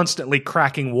constantly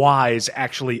cracking wise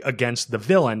actually against the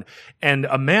villain. And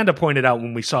Amanda pointed out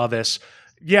when we saw this,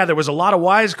 there was a lot of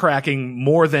wisecracking,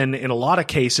 more than in a lot of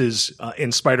cases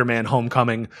in Spider-Man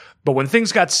Homecoming. But when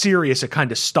things got serious, it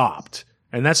kind of stopped.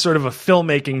 And that's sort of a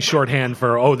filmmaking shorthand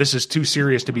for, oh, this is too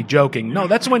serious to be joking. No,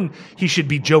 that's when he should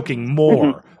be joking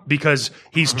more, because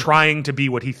he's trying to be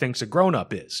what he thinks a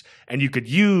grown-up is. And you could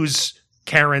use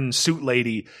Karen, Suit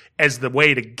Lady, as the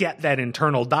way to get that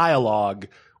internal dialogue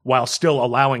while still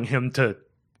allowing him to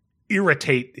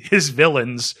irritate his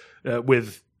villains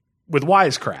with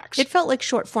wisecracks. It felt like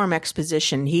short form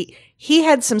exposition. He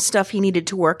had some stuff he needed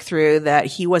to work through that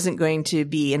he wasn't going to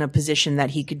be in a position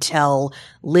that he could tell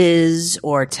Liz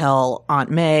or tell Aunt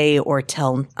May or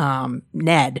tell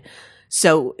Ned.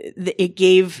 So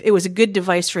it was a good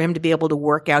device for him to be able to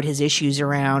work out his issues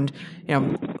around,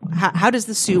 how does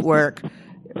the suit work?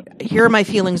 Here are my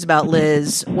feelings about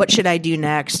Liz. What should I do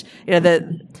next?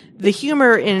 The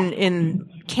humor in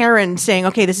Karen saying,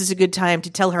 okay, this is a good time to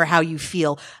tell her how you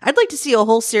feel. I'd like to see a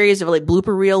whole series of like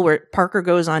blooper reel where Parker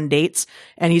goes on dates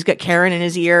and he's got Karen in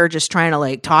his ear just trying to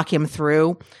like talk him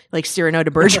through, like Cyrano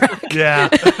de Bergerac. Yeah.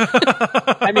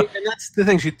 I mean, and that's the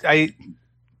thing.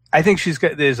 I think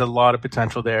there's a lot of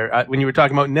potential there. When you were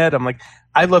talking about Ned, I'm like,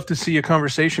 I'd love to see a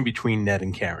conversation between Ned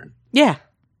and Karen. Yeah.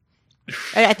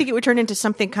 I think it would turn into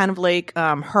something kind of like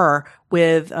Her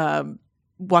with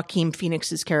Joaquin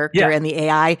Phoenix's character and the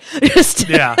AI.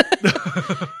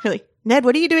 Like, Ned,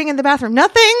 what are you doing in the bathroom?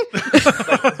 Nothing.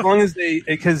 As long as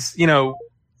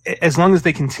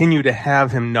they continue to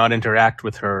have him not interact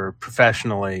with her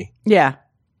professionally. Yeah.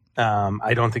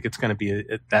 I don't think it's going to be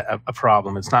a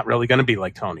problem. It's not really going to be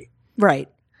like Tony. Right.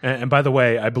 And by the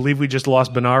way, I believe we just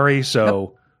lost Benari,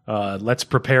 so let's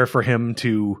prepare for him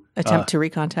to Attempt to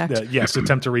recontact. yes,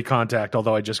 attempt to recontact.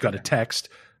 Although I just got a text.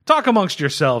 Talk amongst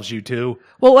yourselves, you two.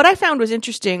 Well, what I found was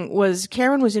interesting was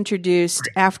Karen was introduced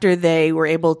after they were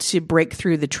able to break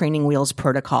through the training wheels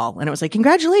protocol. And it was like,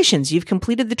 congratulations, you've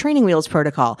completed the training wheels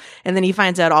protocol. And then he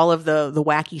finds out all of the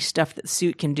wacky stuff that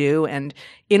Suit can do. And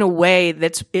in a way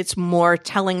it's more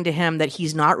telling to him that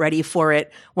he's not ready for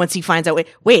it once he finds out,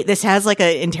 wait, this has like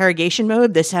a interrogation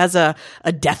mode. This has a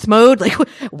death mode. Like,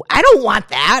 I don't want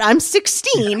that. I'm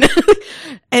 16.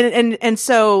 and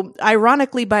so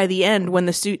ironically, by the end, when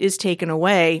the suit is taken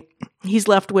away, he's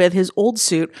left with his old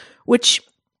suit, which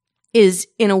is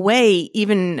in a way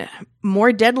even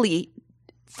more deadly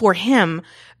for him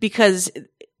because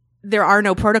there are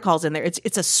no protocols in there. It's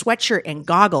a sweatshirt and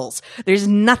goggles. There's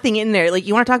nothing in there. Like,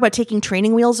 you want to talk about taking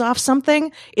training wheels off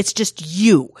something? It's just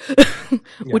you,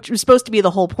 which was supposed to be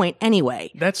the whole point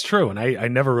anyway. That's true. And I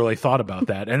never really thought about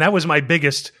that. And that was my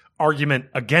biggest argument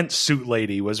against Suit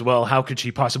Lady was, well, how could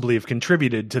she possibly have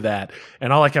contributed to that?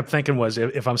 And all I kept thinking was,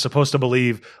 if I'm supposed to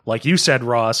believe, like you said,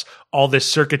 Ross, all this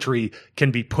circuitry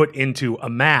can be put into a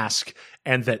mask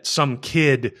and that some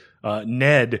kid,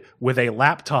 Ned, with a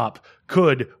laptop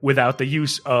could, without the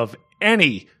use of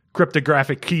any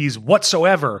cryptographic keys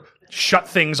whatsoever, shut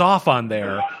things off on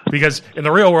there, because in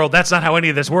the real world, that's not how any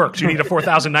of this works. You need a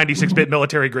 4096-bit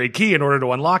military-grade key in order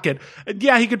to unlock it.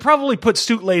 Yeah, he could probably put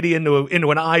Suit Lady into an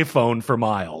iPhone for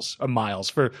Miles,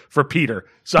 for Peter.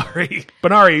 Sorry.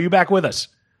 Benari, are you back with us?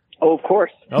 Oh, of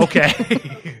course.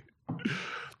 Okay.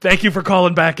 Thank you for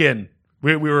calling back in.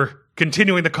 We were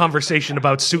continuing the conversation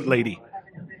about Suit Lady.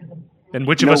 And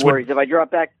which of us would... If I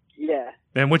drop back, yeah.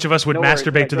 And which of us would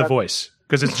masturbate to the voice?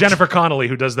 Because it's Jennifer Connelly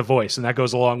who does the voice, and that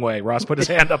goes a long way. Ross put his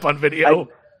hand up on video.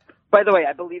 By the way,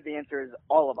 I believe the answer is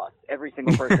all of us. Every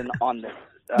single person on this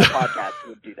podcast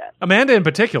would do that. Amanda in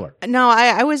particular. No,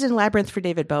 I was in Labyrinth for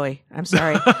David Bowie. I'm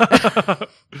sorry.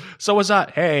 So was I.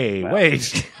 Hey,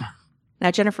 wait.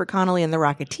 Now Jennifer Connelly and The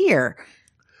Rocketeer.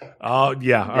 Oh,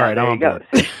 yeah. All right, I'm on board.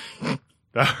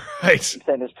 All right. I'm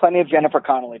saying there's plenty of Jennifer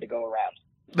Connelly to go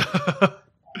around.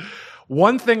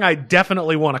 One thing I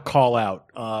definitely want to call out,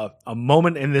 a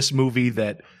moment in this movie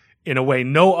that, in a way,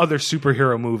 no other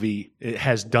superhero movie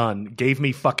has done, gave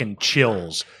me fucking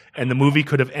chills, and the movie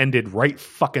could have ended right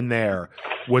fucking there,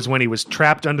 was when he was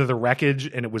trapped under the wreckage,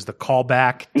 and it was the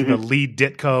callback to the Lee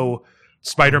Ditko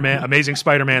Spider-Man, Amazing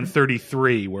Spider-Man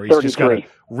 33, where he's just got to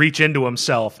reach into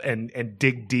himself and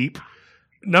dig deep.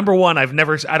 Number one, I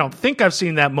don't think I've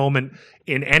seen that moment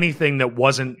in anything that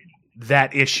wasn't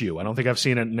that issue. I don't think I've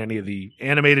seen it in any of the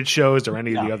animated shows or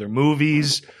any of the other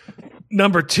movies.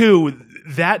 Number two,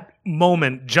 that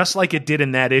moment, just like it did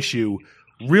in that issue,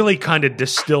 really kind of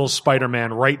distills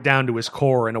Spider-Man right down to his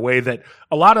core in a way that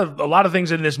a lot of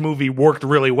things in this movie worked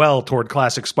really well toward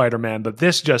classic Spider-Man, but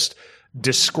this just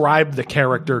described the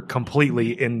character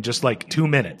completely in just like 2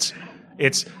 minutes.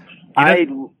 I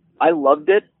loved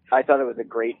it. I thought it was a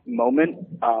great moment.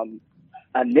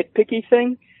 A nitpicky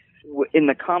thing, in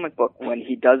the comic book, when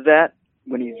he does that,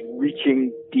 when he's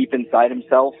reaching deep inside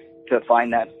himself to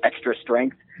find that extra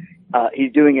strength,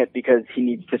 he's doing it because he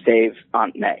needs to save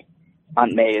Aunt May.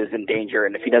 Aunt May is in danger,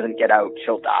 and if he doesn't get out,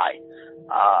 she'll die.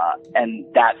 And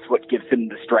that's what gives him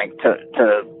the strength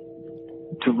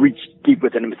to reach deep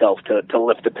within himself to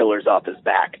lift the pillars off his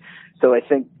back. So I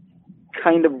think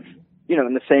kind of,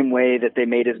 in the same way that they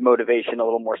made his motivation a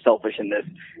little more selfish in this,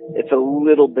 it's a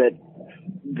little bit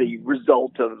the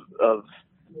result of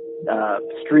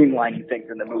streamlining things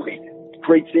in the movie.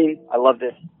 Great scene. I loved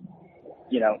it.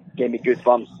 Gave me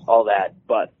goosebumps, all that.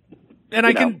 But and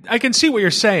I can see what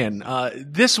you're saying.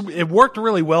 It worked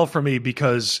really well for me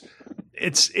because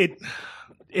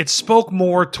it spoke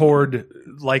more toward,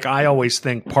 like I always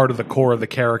think part of the core of the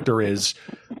character is,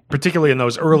 particularly in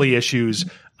those early issues,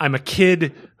 I'm a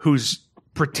kid who's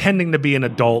pretending to be an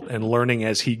adult and learning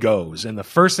as he goes. And the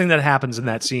first thing that happens in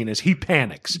that scene is he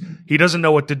panics. He doesn't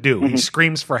know what to do. He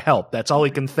screams for help. That's all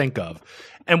he can think of.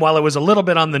 And while it was a little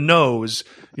bit on the nose,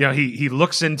 he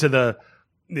looks into the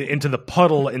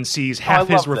puddle and sees half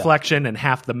his reflection and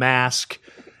half the mask.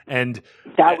 And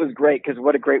that was great, because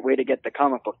what a great way to get the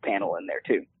comic book panel in there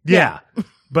too. Yeah.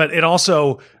 But it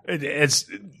also,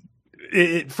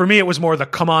 for me, it was more the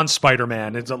come on,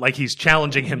 Spider-Man. It's like he's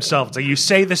challenging himself. It's like, you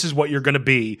say this is what you're going to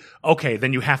be. Okay,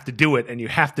 then you have to do it, and you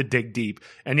have to dig deep.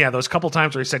 And yeah, those couple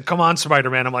times where he said, come on,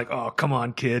 Spider-Man, I'm like, oh, come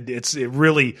on, kid. It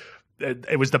really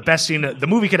it was the best scene. The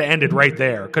movie could have ended right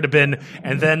there. Could have been,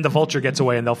 and then the Vulture gets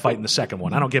away and they'll fight in the second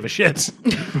one. I don't give a shit.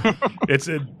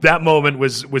 That moment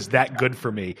was that good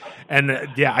for me. And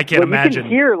I can't imagine. You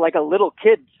can hear like a little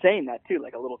kid saying that too,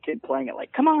 like a little kid playing it.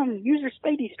 Like, come on, use your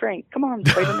Spidey strength. Come on,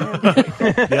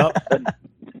 Spider-Man. Yep.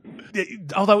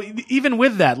 Although even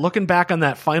with that, looking back on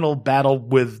that final battle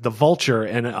with the Vulture,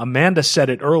 and Amanda said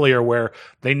it earlier, where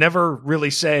they never really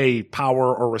say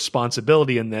power or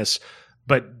responsibility in this,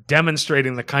 but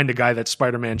demonstrating the kind of guy that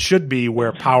Spider-Man should be,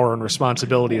 where power and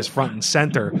responsibility is front and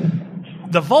center.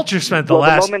 The Vulture spent the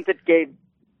moment that gave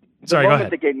Sorry, go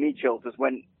ahead. That gave me chills was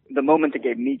when the moment that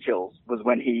gave me chills was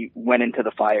when he went into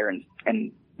the fire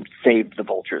and saved the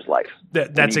Vulture's life.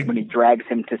 When he drags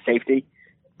him to safety.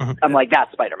 I'm like,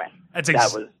 that's Spider-Man.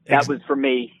 That was for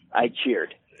me. I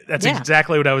cheered. That's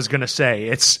exactly what I was going to say.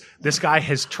 This guy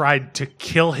has tried to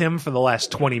kill him for the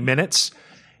last 20 minutes.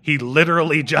 He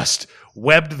literally just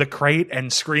webbed the crate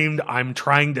and screamed, "I'm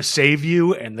trying to save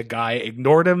you," and the guy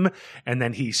ignored him, and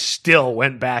then he still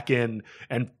went back in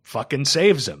and fucking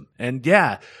saves him. And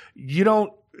you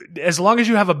don't, as long as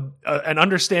you have an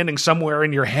understanding somewhere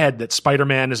in your head that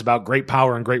Spider-Man is about great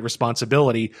power and great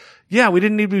responsibility, we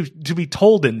didn't need to be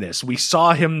told in this. We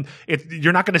saw him.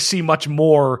 You're not going to see much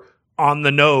more on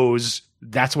the nose.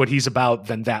 That's what he's about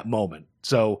than that moment.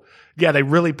 So they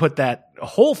really put that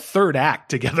whole third act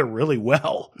together really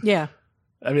well. Yeah.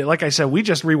 I mean, like I said, we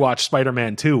just rewatched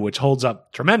Spider-Man 2, which holds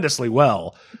up tremendously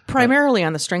well. Primarily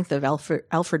on the strength of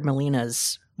Alfred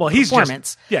Molina's he's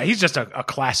performance. He's just a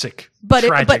classic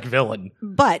tragic villain.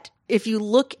 But if you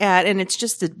look at, and it's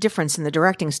just the difference in the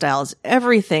directing styles,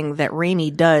 everything that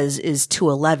Raimi does is to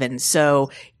 11.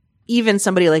 So even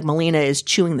somebody like Molina is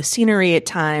chewing the scenery at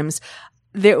times.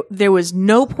 There was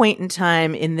no point in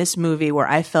time in this movie where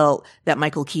I felt that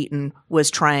Michael Keaton was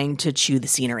trying to chew the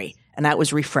scenery, and that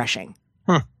was refreshing.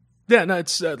 Yeah, no,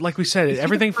 it's like we said,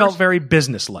 everything felt very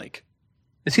businesslike.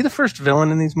 Is he the first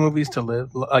villain in these movies to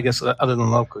live? I guess other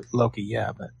than Loki,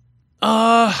 yeah. But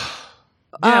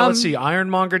let's see.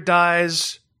 Ironmonger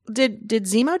dies. Did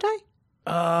Zemo die?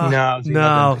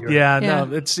 No. No.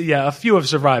 It's a few have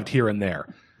survived here and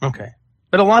there. Okay.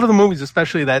 But a lot of the movies,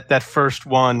 especially that first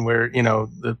one where,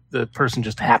 the person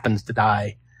just happens to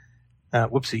die.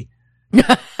 Whoopsie.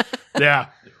 Yeah.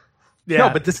 No,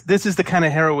 but this is the kind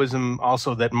of heroism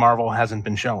also that Marvel hasn't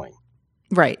been showing.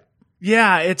 Right.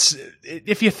 Yeah,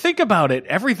 if you think about it,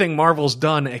 everything Marvel's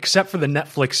done, except for the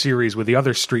Netflix series with the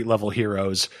other street-level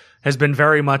heroes, has been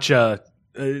very much no,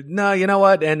 you know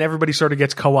what? And everybody sort of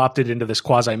gets co-opted into this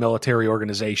quasi-military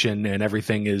organization, and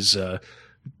everything is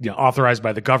authorized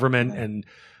by the government. And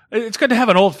it's good to have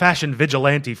an old-fashioned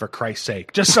vigilante, for Christ's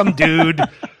sake. Just some dude.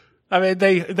 I mean,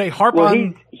 they harp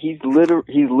on. He's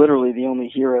literally the only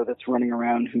hero that's running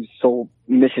around whose sole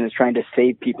mission is trying to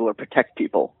save people or protect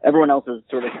people. Everyone else is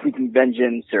sort of seeking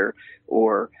vengeance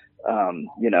or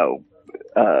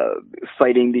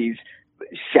fighting these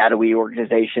shadowy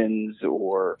organizations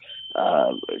or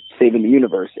saving the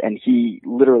universe. And he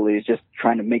literally is just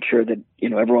trying to make sure that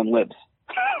everyone lives.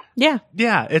 Yeah.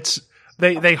 Yeah.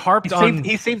 They harped on.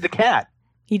 He saved the cat.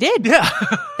 He did. Yeah.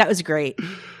 That was great.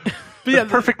 But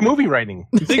perfect movie writing.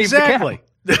 Exactly.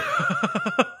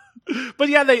 But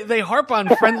they harp on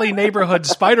friendly neighborhood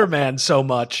Spider-Man so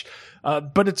much.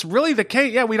 But it's really the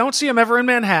case. Yeah, we don't see him ever in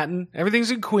Manhattan. Everything's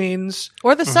in Queens.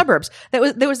 Or the suburbs.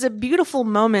 There was a beautiful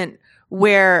moment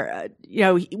where,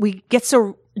 we get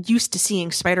so used to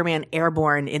seeing Spider-Man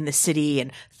airborne in the city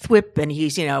and Thwip, and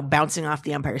he's, bouncing off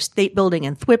the Empire State Building,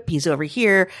 and Thwip, he's over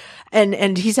here,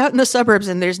 and he's out in the suburbs,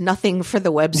 and there's nothing for the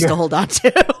webs to hold on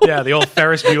to. Yeah, the old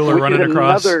Ferris Bueller running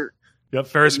across.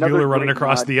 Ferris Bueller running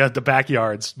across the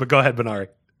backyards. But go ahead, Benari.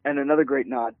 And another great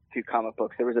nod to comic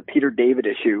books. There was a Peter David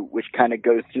issue, which kind of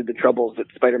goes through the troubles that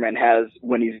Spider-Man has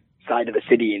when he's side of the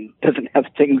city and doesn't have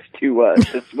things to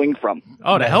swing from.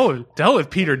 Oh, to hell with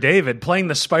Peter David playing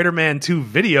the Spider-Man 2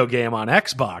 video game on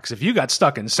Xbox. If you got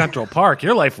stuck in Central Park,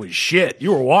 your life was shit.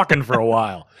 You were walking for a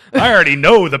while. I already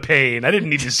know the pain. I didn't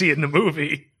need to see it in the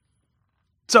movie.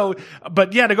 So,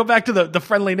 but to go back to the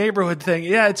friendly neighborhood thing,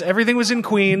 everything was in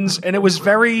Queens, and it was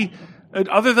very,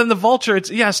 other than the Vulture,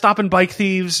 it's, stopping bike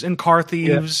thieves and car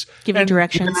thieves. Giving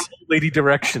directions. Lady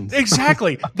directions.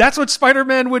 Exactly. That's what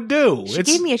Spider-Man would do. She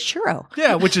gave me a churro.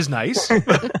 Yeah, which is nice.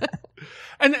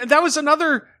 And that was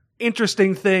another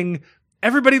interesting thing.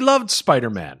 Everybody loved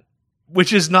Spider-Man,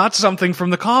 which is not something from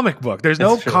the comic book. There's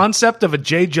no concept of a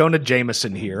J. Jonah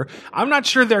Jameson here. I'm not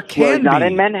sure there can be. Not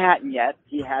in Manhattan yet.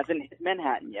 He hasn't hit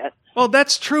Manhattan yet. Well,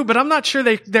 that's true, but I'm not sure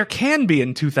there can be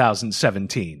in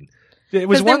 2017. It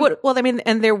was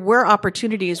and there were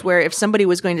opportunities where if somebody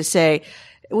was going to say,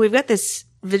 we've got this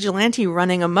vigilante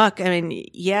running amok. I mean,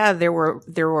 yeah, there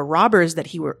were robbers that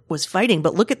he was fighting,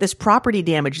 but look at this property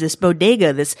damage. This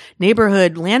bodega, this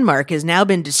neighborhood landmark has now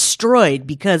been destroyed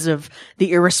because of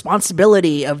the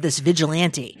irresponsibility of this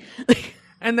vigilante.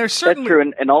 And there's certainly... That's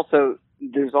true, and also,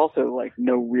 there's also, like,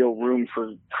 no real room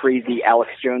for crazy Alex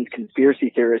Jones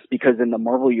conspiracy theorists, because in the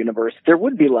Marvel universe, there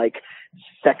would be, like,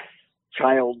 sex,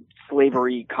 child,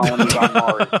 slavery colonies on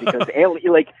Mars, because,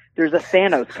 there's a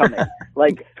Thanos coming.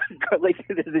 Like,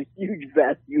 there's a huge,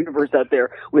 vast universe out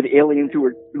there with aliens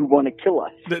who want to kill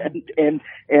us. And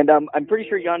I'm pretty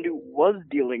sure Yondu was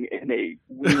dealing in a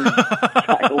weird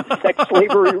child sex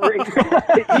slavery ring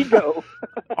to Ego.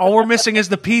 All we're missing is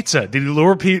the pizza. Did he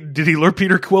lure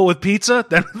Peter Quill with pizza?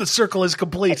 Then the circle is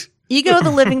complete. Ego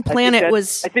the Living Planet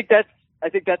I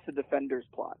think that's the Defenders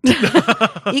plot.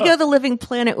 Ego the Living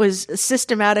Planet was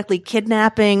systematically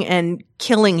kidnapping and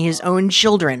killing his own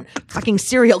children. Fucking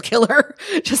serial killer.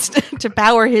 Just to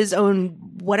power his own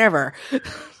whatever.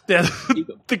 Yeah,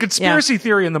 the conspiracy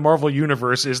theory in the Marvel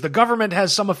universe is the government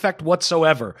has some effect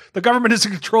whatsoever. The government is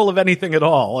in control of anything at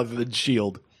all other than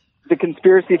S.H.I.E.L.D. The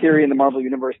conspiracy theory in the Marvel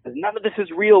universe is none of this is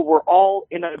real. We're all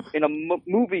in a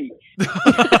movie.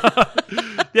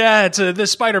 Yeah, the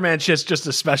Spider-Man shit's just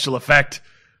a special effect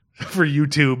for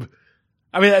YouTube.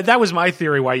 I mean, that was my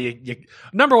theory. Why you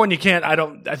number one, you can't. I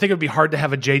think it'd be hard to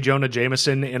have a J. Jonah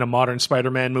Jameson in a modern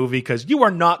Spider-Man movie, because you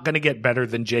are not going to get better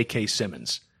than J.K.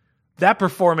 Simmons. That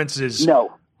performance is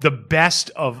the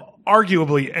best of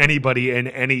arguably anybody in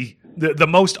any. The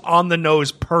most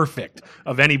on-the-nose perfect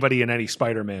of anybody in any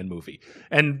Spider-Man movie.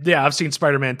 And yeah, I've seen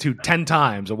Spider-Man 2 10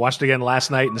 times. I watched it again last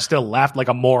night and still laughed like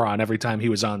a moron every time he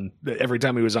was on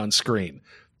screen.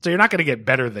 So you're not going to get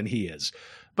better than he is.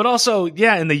 But also,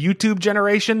 yeah, in the YouTube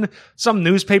generation, some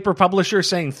newspaper publisher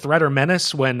saying threat or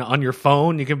menace when on your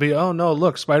phone, you can be, oh no,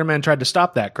 look, Spider-Man tried to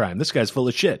stop that crime. This guy's full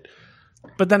of shit.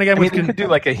 But then again, we could do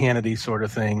like a Hannity sort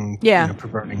of thing. Yeah.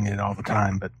 Perverting it all the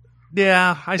time, but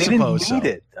yeah, I suppose didn't need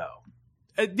it though.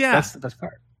 Yeah. That's the best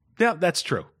part. Yeah, that's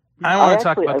true. I want to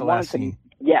talk about the last scene.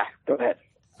 Yeah, go ahead.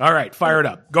 All right, fire it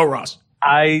up. Go, Ross.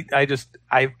 I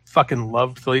fucking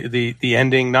loved the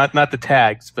ending, not the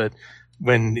tags, but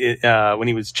when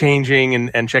he was changing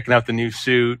and checking out the new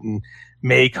suit, and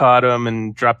May caught him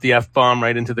and dropped the F-bomb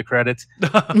right into the credits.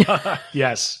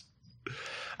 Yes.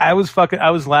 I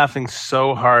was laughing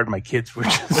so hard my kids were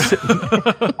just sitting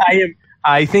there.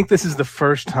 I think this is the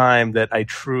first time that I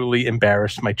truly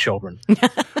embarrassed my children.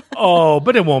 Oh,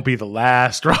 but it won't be the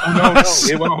last, Ross.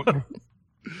 No, it won't.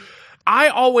 I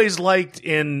always liked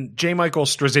in J. Michael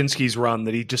Straczynski's run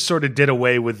that he just sort of did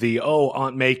away with the,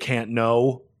 Aunt May can't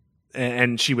know,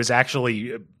 and she was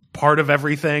actually part of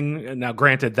everything. Now,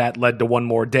 granted, that led to One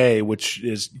More Day, which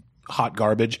is hot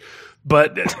garbage.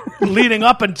 But leading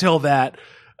up until that,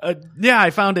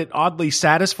 I found it oddly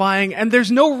satisfying, and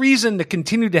there's no reason to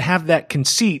continue to have that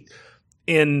conceit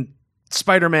in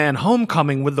Spider-Man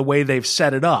Homecoming with the way they've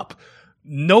set it up.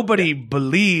 Nobody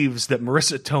believes that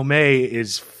Marissa Tomei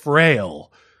is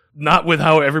frail, not with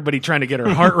how everybody trying to get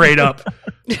her heart rate up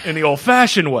in the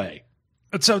old-fashioned way.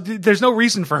 So there's no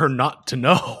reason for her not to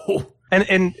know.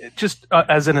 And just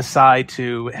as an aside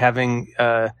to having,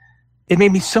 it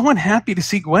made me so unhappy to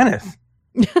see Gwyneth.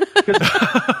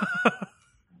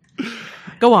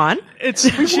 Go on.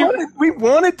 We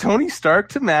wanted Tony Stark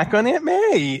to mac on Aunt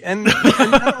May, and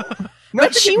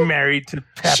not she married to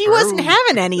Pepper. She wasn't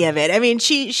having any of it. I mean,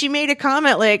 she made a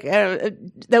comment like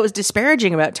that was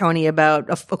disparaging about Tony about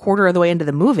a quarter of the way into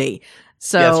the movie.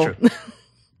 So, yeah, that's true.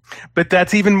 But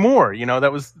that's even more.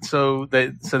 That was so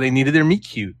they needed their meet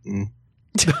cute. And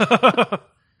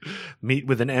meet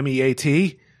with an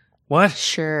MEAT. What?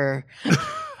 Sure.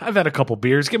 I've had a couple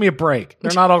beers. Give me a break.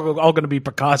 They're not all going to be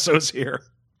Picassos here.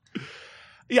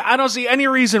 Yeah, I don't see any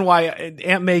reason why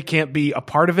Aunt May can't be a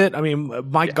part of it. I mean,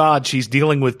 my God, she's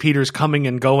dealing with Peter's coming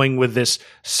and going with this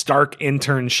Stark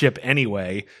internship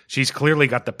anyway. She's clearly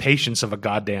got the patience of a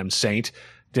goddamn saint.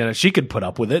 She could put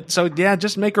up with it. So, yeah,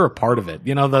 just make her a part of it.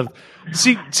 The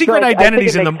secret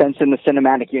identities in the sense in the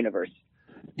cinematic universe.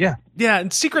 Yeah. Yeah,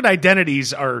 and secret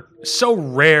identities are so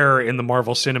rare in the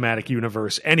Marvel Cinematic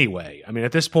Universe anyway. I mean,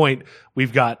 at this point,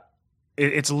 we've got...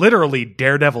 It's literally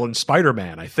Daredevil and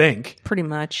Spider-Man, I think. Pretty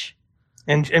much.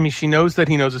 And, I mean, she knows that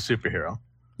he knows a superhero.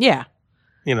 Yeah.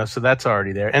 So that's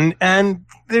already there. And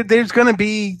there's going to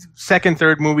be second,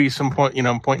 third movie some point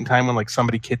in time when, like,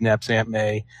 somebody kidnaps Aunt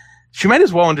May. She might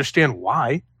as well understand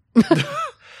why.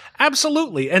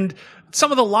 Absolutely. And... some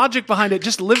of the logic behind it,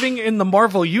 just living in the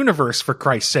Marvel universe, for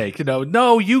Christ's sake.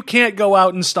 No, you can't go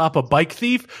out and stop a bike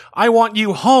thief. I want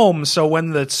you home so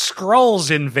when the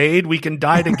Skrulls invade, we can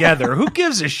die together. Who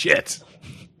gives a shit?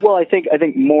 Well, I think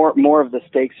more of the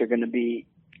stakes are going to be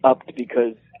upped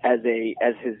because as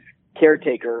his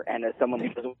caretaker and as someone who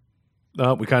doesn't.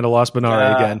 Oh, we kind of lost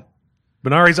Benari again.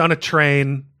 Benari's on a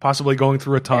train, possibly going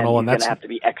through a tunnel, and that's going to have to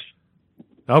be extra.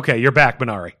 Okay, you're back,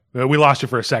 Benari. We lost you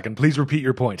for a second. Please repeat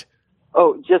your point.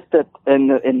 Oh, just that in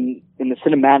the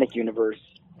cinematic universe,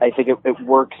 I think it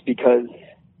works because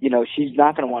she's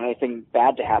not going to want anything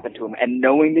bad to happen to him, and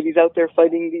knowing that he's out there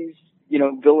fighting these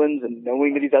villains, and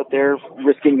knowing that he's out there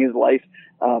risking his life,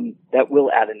 that will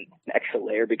add an extra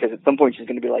layer because at some point she's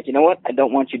going to be like, you know what? I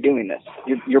don't want you doing this.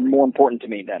 You're more important to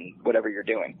me than whatever you're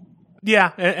doing.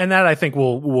 Yeah, and that I think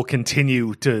will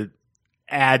continue to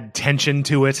add tension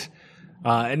to it.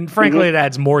 And frankly, it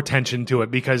adds more tension to it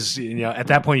because at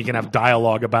that point you can have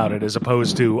dialogue about it as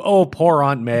opposed to, oh, poor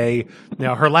Aunt May.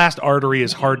 Her last artery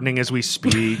is hardening as we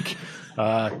speak.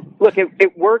 Look,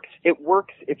 it works. It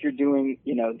works if you're doing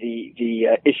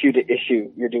the issue to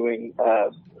issue. You're doing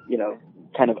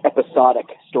kind of episodic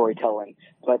storytelling.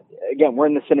 But again, we're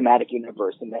in the cinematic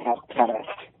universe, and they have to kind of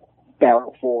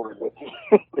barrel forward with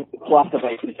plot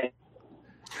devices.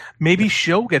 Maybe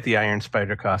she'll get the Iron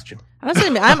Spider costume.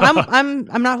 Honestly,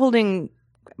 I'm not holding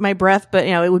my breath, but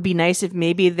it would be nice if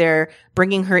maybe they're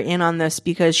bringing her in on this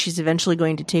because she's eventually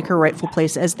going to take her rightful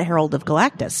place as the Herald of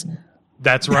Galactus.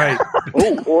 That's right.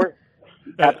 or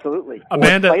absolutely,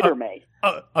 Amanda. Or Spider May.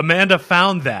 Amanda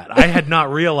found that. I had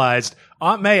not realized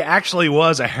Aunt May actually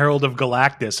was a Herald of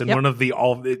Galactus and one of the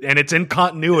and it's in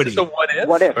continuity. So what if?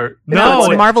 What if? No,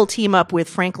 it's a Marvel team up with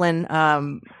Franklin.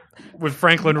 With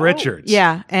Franklin Richards.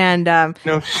 Yeah, and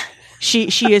No.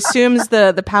 she assumes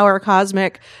the power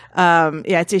cosmic.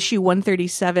 It's issue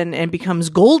 137 and becomes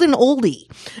Golden Oldie.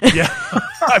 Yeah,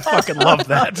 I fucking love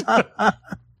that.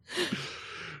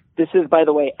 This is, by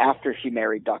the way, after she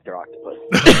married Dr. Octopus.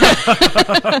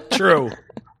 True.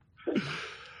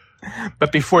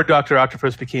 But before Dr.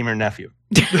 Octopus became her nephew.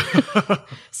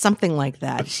 Something like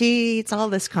that. It's all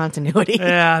this continuity.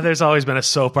 Yeah, there's always been a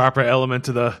soap opera element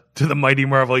to the mighty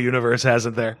Marvel universe,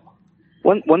 hasn't there?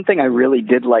 One thing I really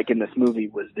did like in this movie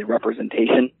was the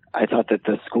representation. I thought that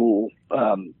the school,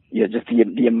 just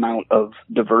the amount of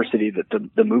diversity that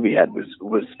the movie had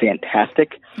was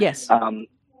fantastic. Yes.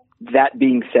 That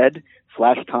being said,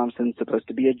 Flash Thompson's supposed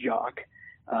to be a jock.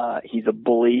 He's a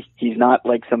bully. He's not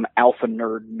like some alpha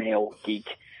nerd male geek.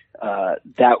 I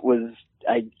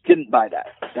didn't buy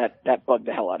that. That bugged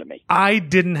the hell out of me. I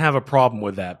didn't have a problem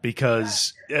with that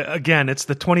because, again, it's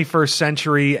the 21st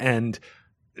century, and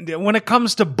when it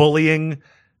comes to bullying,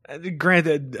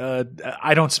 granted,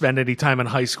 I don't spend any time in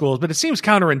high schools, but it seems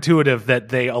counterintuitive that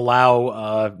they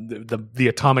allow the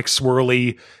atomic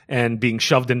swirly and being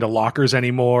shoved into lockers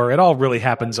anymore. It all really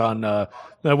happens on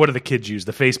what do the kids use?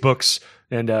 The Facebooks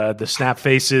and the Snap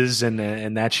Faces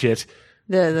and that shit.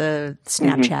 The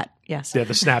Snapchat, yes. Yeah,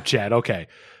 the Snapchat. Okay.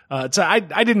 So I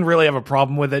didn't really have a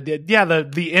problem with it. Yeah,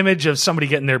 the image of somebody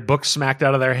getting their book smacked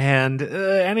out of their hand,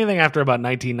 anything after about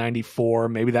 1994,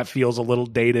 maybe that feels a little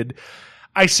dated.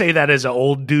 I say that as an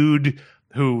old dude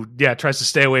who, tries to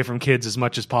stay away from kids as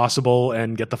much as possible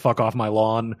and get the fuck off my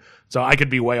lawn. So I could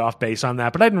be way off base on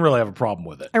that, but I didn't really have a problem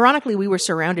with it. Ironically, we were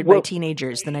surrounded by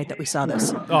teenagers the night that we saw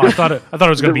this. Oh, I thought it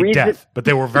was going to be death, but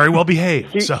they were very well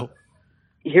behaved. So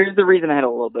here's the reason I had a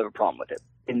little bit of a problem with it.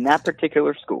 In that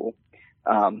particular school,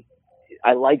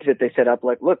 I liked that they set up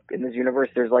like, look, in this universe,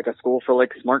 there's like a school for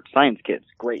like smart science kids.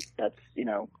 Great. That's,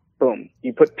 boom.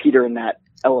 You put Peter in that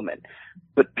element.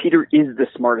 But Peter is the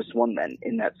smartest one then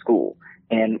in that school.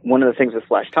 And one of the things with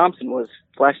Flash Thompson was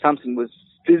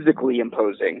physically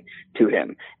imposing to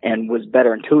him and was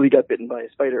better until he got bitten by a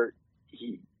spider.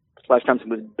 Flash Thompson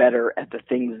was better at the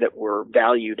things that were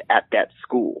valued at that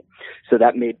school. So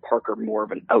that made Parker more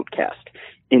of an outcast.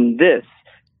 In this,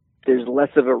 there's less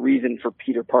of a reason for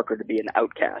Peter Parker to be an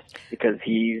outcast because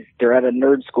they're at a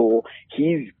nerd school.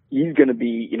 He's going to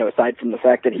be, aside from the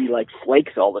fact that he like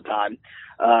flakes all the time,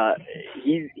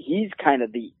 he's kind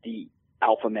of the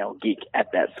alpha male geek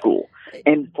at that school.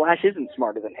 And Flash isn't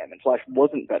smarter than him, and Flash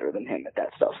wasn't better than him at that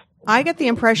stuff. I get the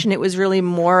impression it was really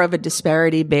more of a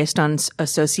disparity based on a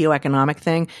socioeconomic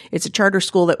thing. It's a charter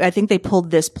school that I think they pulled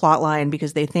this plot line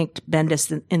because they thanked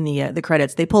Bendis in the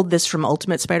credits. They pulled this from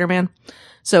Ultimate Spider-Man.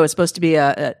 So it's supposed to be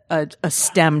a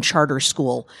STEM charter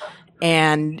school.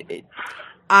 And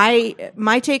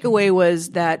my takeaway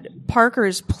was that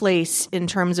Parker's place in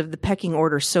terms of the pecking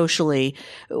order socially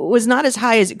was not as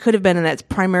high as it could have been, and that's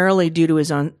primarily due to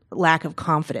his own lack of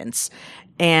confidence.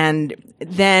 And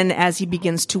then as he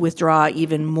begins to withdraw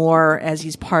even more as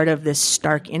he's part of this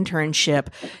Stark internship,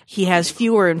 he has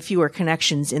fewer and fewer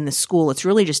connections in the school. It's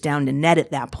really just down to Ned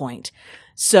at that point.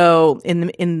 So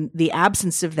in the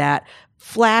absence of that,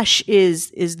 Flash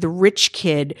is the rich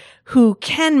kid who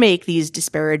can make these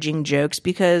disparaging jokes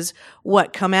because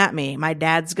come at me. My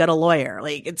dad's got a lawyer.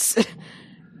 Like it's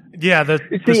Yeah,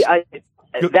 See,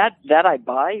 that I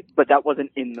buy, but that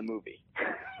wasn't in the movie.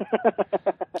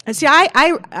 See,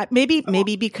 I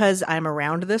maybe because I'm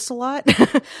around this a lot.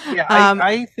 Yeah,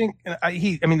 I think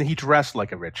he dressed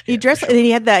like a rich kid. He dressed, and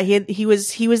he had that. He was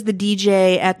the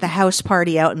DJ at the house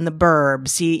party out in the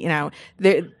burbs.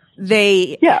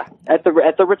 They at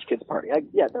the rich kids party.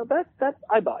 That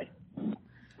I buy.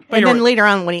 And then later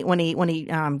on, when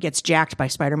he gets jacked by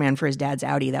Spider-Man for his dad's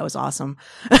Audi, that was awesome.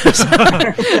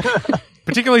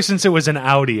 Particularly since it was an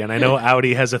Audi, and I know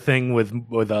Audi has a thing with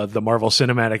the Marvel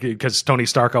Cinematic because Tony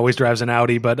Stark always drives an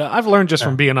Audi. But I've learned just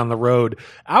from being on the road,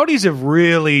 Audis have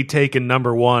really taken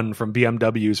number one from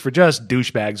BMWs for just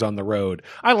douchebags on the road.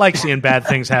 I like seeing bad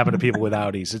things happen to people with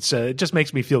Audis. It just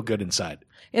makes me feel good inside.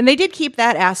 And they did keep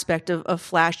that aspect of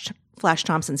Flash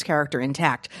Thompson's character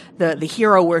intact, the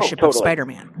hero worship of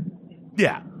Spider-Man.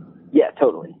 Yeah. Yeah,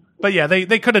 totally. But yeah,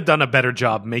 they could have done a better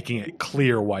job making it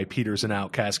clear why Peter's an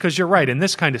outcast. Because you're right, in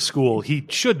this kind of school, he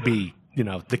should be,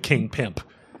 the king pimp.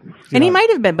 He might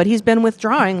have been, but he's been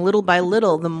withdrawing little by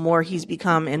little the more he's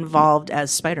become involved as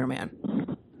Spider-Man.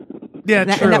 Yeah,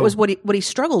 true. And that was what he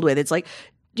struggled with. It's like,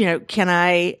 can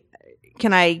I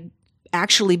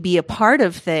actually be a part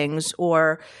of things,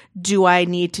 or do I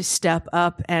need to step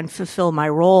up and fulfill my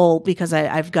role because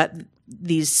I've got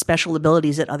these special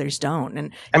abilities that others don't?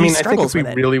 And I think if we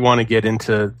really want to get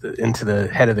into the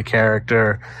head of the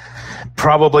character,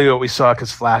 probably what we saw,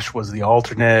 because Flash was the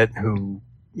alternate who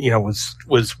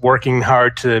was working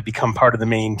hard to become part of the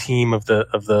main team of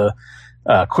the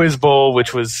Quiz Bowl,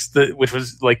 which was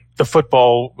like the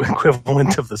football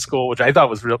equivalent of the school, which I thought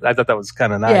was real. I thought that was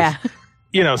kind of nice.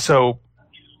 Yeah. So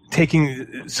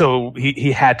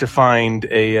he had to find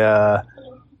a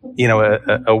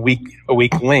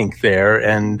weak link there,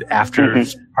 and after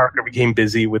Parker became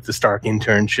busy with the Stark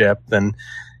internship, then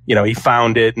he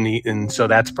found it, and so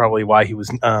that's probably why he was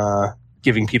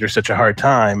giving Peter such a hard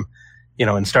time,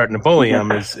 and starting to bully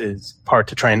him is part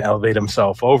to try and elevate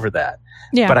himself over that.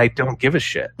 Yeah. But I don't give a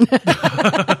shit.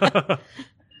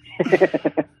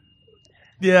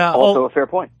 Yeah, also a fair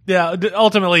point. Yeah,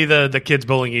 ultimately the kids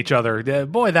bullying each other.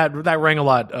 Boy, that rang a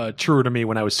lot truer to me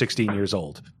when I was 16 years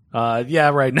old.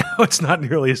 Right now it's not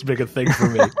nearly as big a thing for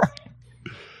me.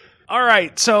 All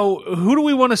right, so who do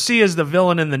we want to see as the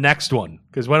villain in the next one?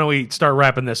 Because why don't we start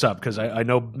wrapping this up? Because I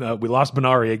know we lost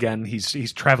Benari again.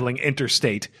 He's traveling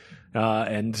interstate,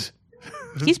 and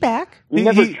he's back.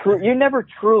 You never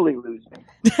truly lose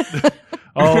me.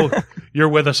 Oh, you're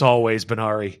with us always,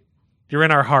 Benari. You're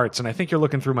in our hearts, and I think you're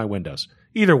looking through my windows.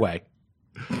 Either way.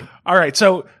 All right,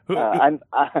 so...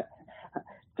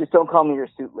 just don't call me your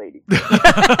suit lady.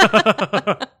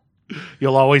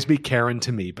 You'll always be Karen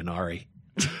to me, Benari.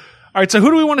 All right, so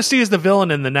who do we want to see as the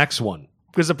villain in the next one?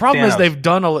 Because the problem is they've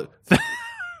done a...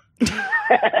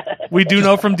 We do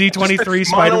know from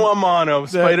D23 Mano,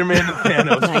 Spider-Man and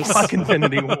Thanos. Nice. Fuck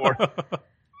Infinity War.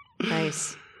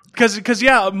 Nice. Because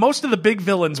most of the big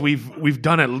villains we've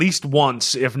done at least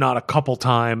once, if not a couple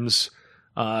times.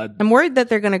 I'm worried that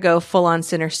they're going to go full on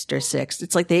Sinister Six.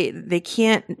 It's like they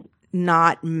can't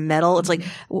not meddle. It's like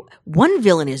one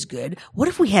villain is good. What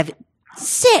if we have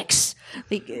 6?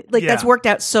 That's worked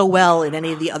out so well in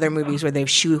any of the other movies where they've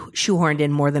shoehorned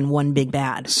in more than one big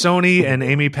bad. Sony and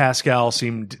Amy Pascal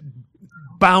seemed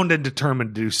bound and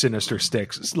determined to do Sinister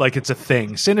Six like it's a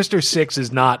thing. Sinister Six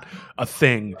is not a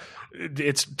thing.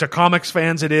 It's to comics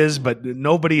fans it is, but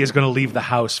nobody is going to leave the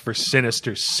house for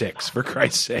Sinister Six, for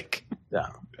Christ's sake. Yeah.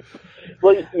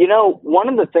 Well, one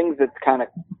of the things that's kind of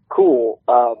cool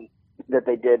that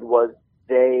they did was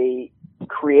they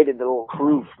created the little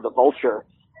crew for the Vulture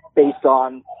based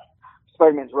on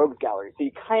Spider-Man's Rogues Gallery. So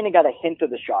you kind of got a hint of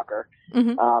the Shocker.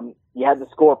 Mm-hmm. You had the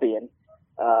Scorpion,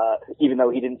 even though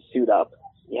he didn't suit up.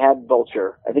 You had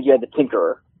Vulture. I think you had the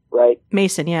Tinkerer, right?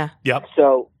 Mason, yeah. Yep.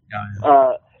 So,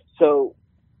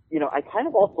 I kind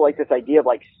of also like this idea of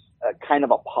like kind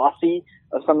of a posse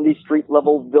of some of these street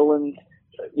level villains,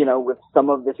 with some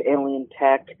of this alien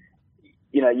tech.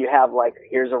 You have like,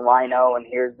 here's a Rhino and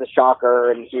here's the Shocker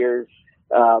and here's,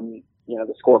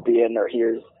 the Scorpion, or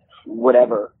here's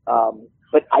whatever.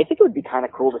 But I think it would be kind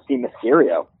of cool to see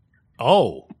Mysterio.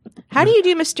 Oh. How do you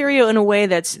do Mysterio in a way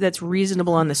that's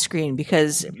reasonable on the screen?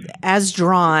 Because as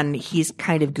drawn, he's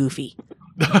kind of goofy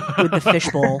with the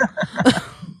fishbowl.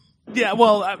 Yeah,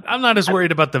 well, I'm not as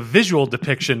worried about the visual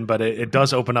depiction, but it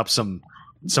does open up some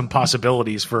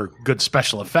possibilities for good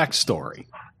special effects story.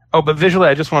 Oh, but visually,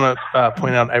 I just want to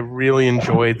point out, I really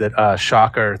enjoyed that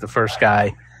Shocker, the first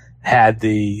guy, had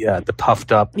the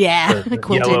puffed up the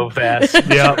quilted yellow vest.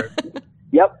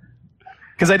 Yep.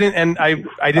 Because I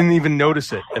didn't even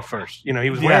notice it at first. He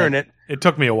was wearing it. It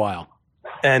took me a while.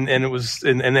 And it was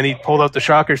and then he pulled out the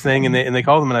shocker thing and they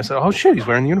called him and I said, oh shit, he's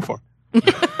wearing the uniform.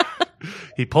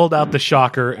 He pulled out the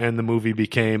shocker and the movie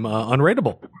became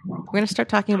unrateable. We're going to start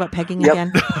talking about pegging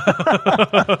again.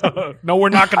 No, we're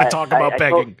not going to talk about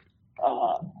pegging.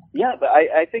 Yeah, but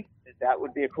I think that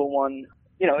would be a cool one.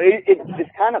 It's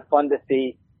kind of fun to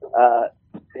see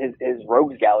his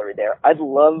rogues gallery there.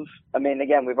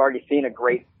 Again, we've already seen a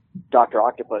great Dr.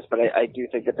 Octopus, but I do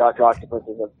think that Dr. Octopus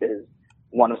is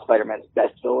one of Spider-Man's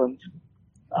best villains.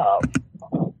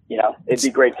 It'd be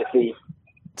great to see.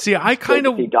 See, I kind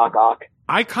of see Doc Ock.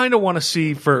 I kind of want to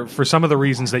see, for some of the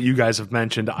reasons that you guys have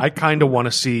mentioned, I kind of want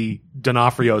to see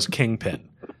D'Onofrio's Kingpin.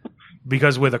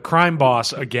 Because with a crime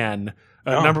boss, again,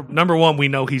 number one, we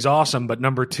know he's awesome, but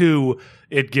number two,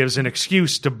 it gives an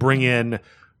excuse to bring in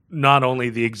not only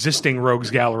the existing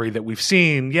rogues gallery that we've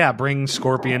seen, bring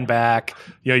Scorpion back,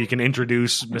 you can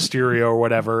introduce Mysterio or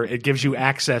whatever. It gives you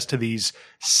access to these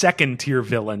second-tier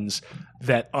villains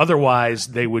that otherwise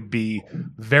they would be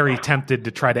very tempted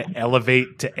to try to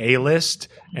elevate to A-list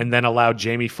and then allow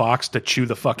Jamie Foxx to chew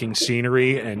the fucking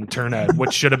scenery and turn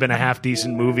what should have been a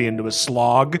half-decent movie into a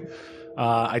slog.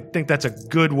 I think that's a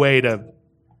good way to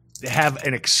have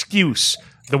an excuse,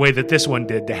 the way that this one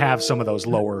did, to have some of those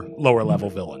lower level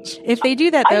villains. If they do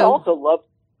that, though,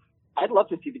 I'd love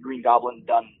to see the Green Goblin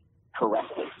done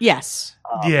correctly. Yes.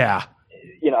 Yeah.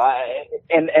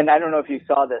 And I don't know if you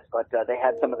saw this, but they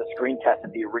had some of the screen tests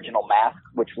of the original mask,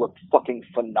 which looked fucking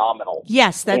phenomenal.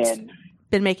 Yes, that's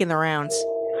been making the rounds.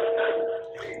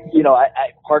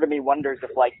 Part of me wonders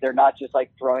if they're not just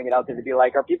throwing it out there to be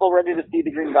are people ready to see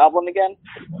the Green Goblin again?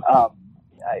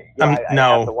 I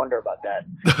have to wonder about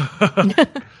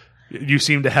that. You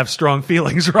seem to have strong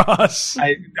feelings, Ross.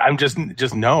 I'm just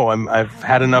no. I've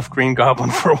had enough Green Goblin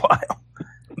for a while.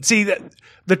 See,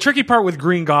 the tricky part with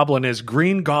Green Goblin is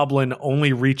Green Goblin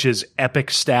only reaches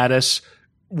epic status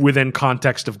within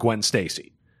context of Gwen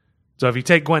Stacy. So if you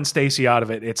take Gwen Stacy out of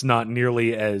it, it's not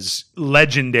nearly as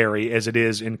legendary as it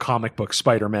is in comic book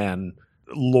Spider-Man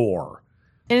lore.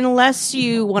 Unless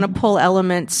you want to pull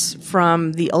elements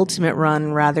from the Ultimate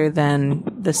run rather than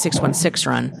the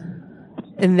 616 run,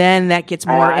 and then that gets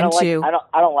more into. I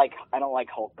don't like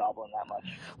Hulk Goblin that much.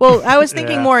 Well, I was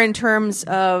thinking more in terms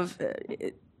of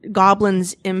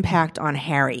Goblin's impact on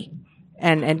Harry,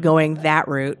 and going that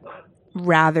route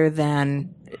rather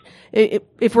than.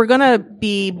 If we're going to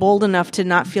be bold enough to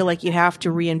not feel like you have to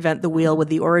reinvent the wheel with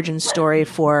the origin story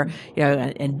for,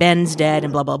 and Ben's dead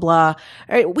and blah, blah, blah.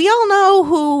 We all know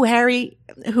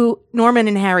who Norman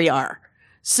and Harry are.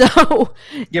 So.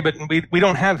 Yeah, but we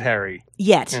don't have Harry.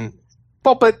 Yet.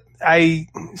 But I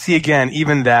see again,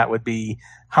 even that would be,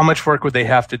 how much work would they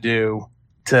have to do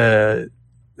to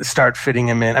start fitting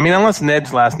him in? I mean, unless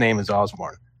Ned's last name is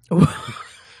Osborn.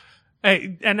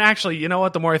 Hey, and actually, you know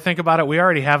what? The more I think about it, we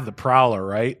already have the Prowler,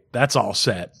 right? That's all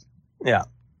set. Yeah.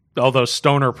 Although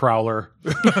Stoner Prowler,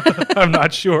 I'm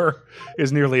not sure,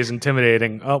 is nearly as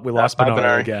intimidating. Oh, we lost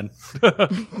Benari again.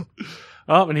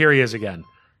 Oh, and here he is again.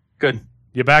 Good.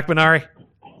 You back, Benari?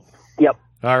 Yep.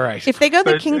 All right. If they go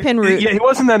the Kingpin route. Yeah, he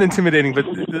wasn't that intimidating, but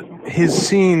his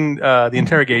scene, the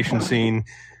interrogation scene,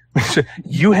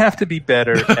 you have to be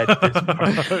better at this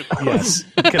part. Yes.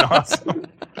 Fucking awesome.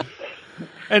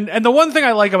 And the one thing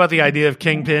I like about the idea of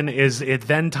Kingpin is it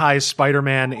then ties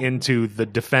Spider-Man into the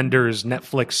Defenders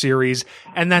Netflix series,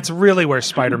 and that's really where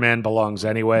Spider-Man belongs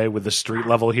anyway, with the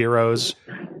street-level heroes.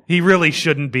 He really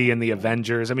shouldn't be in the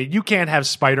Avengers. I mean, you can't have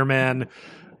Spider-Man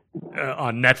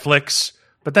on Netflix,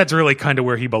 but that's really kind of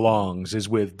where he belongs, is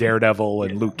with Daredevil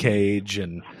and Luke Cage.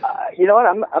 And you know what?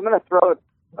 I'm going to throw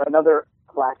another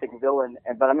classic villain,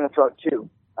 but I'm going to throw out two.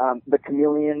 The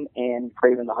Chameleon and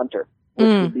Kraven the Hunter. Which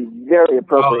would be very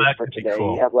appropriate for today.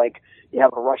 Cool. You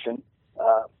have a Russian,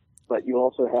 but you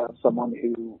also have someone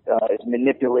who is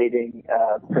manipulating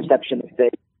perception of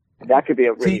things. That could be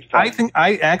a really fun.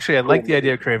 I like the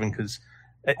idea of Kraven because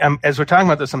as we're talking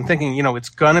about this, I'm thinking, it's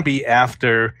going to be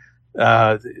after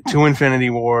 2 Infinity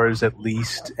Wars at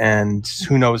least, and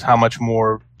who knows how much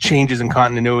more changes in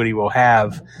continuity we'll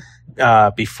have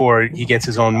before he gets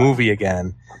his own movie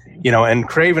again. And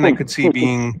Kraven I could see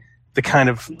being the kind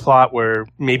of plot where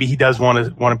maybe he does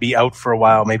want to be out for a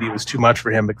while. Maybe it was too much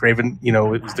for him, but Kraven,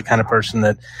 it was the kind of person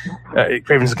that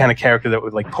Kraven's the kind of character that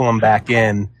would pull him back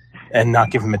in and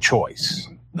not give him a choice.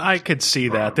 I could see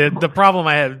that. The problem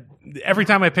I have every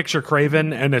time I picture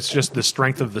Kraven, and it's just the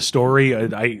strength of the story,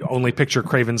 I only picture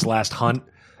Kraven's Last Hunt,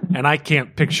 and I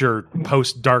can't picture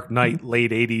post Dark Knight,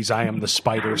 late 80s, I am the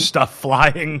Spider stuff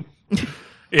flying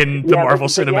in the Marvel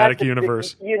Cinematic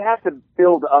Universe. You'd have to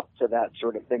build up to that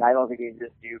sort of thing. I don't think you'd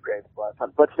just do Kraven's Last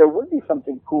Hunt. But there would be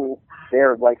something cool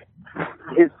there, like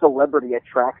his celebrity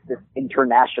attracts this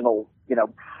international,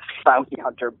 bounty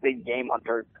hunter, big game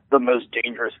hunter, the most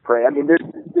dangerous prey. I mean,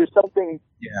 there's something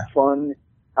fun,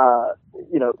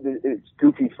 it's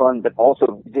goofy fun, but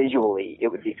also visually it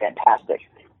would be fantastic.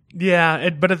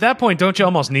 Yeah, but at that point, don't you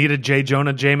almost need a J.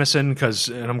 Jonah Jameson?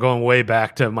 And I'm going way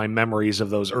back to my memories of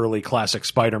those early classic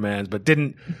Spider-Mans, but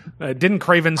didn't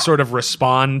Kraven sort of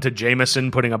respond to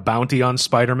Jameson putting a bounty on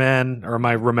Spider-Man? Or am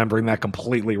I remembering that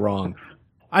completely wrong?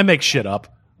 I make shit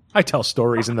up. I tell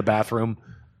stories in the bathroom.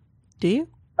 Do you?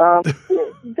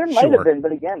 There might have been,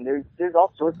 but again, there's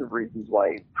all sorts of reasons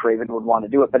why Kraven would want to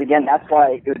do it. But again, that's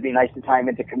why it would be nice to tie him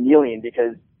into Chameleon,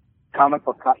 because comic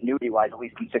book continuity-wise, at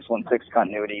least in 616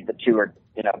 continuity, the two are,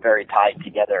 very tied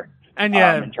together. And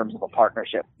in terms of a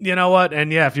partnership. You know what?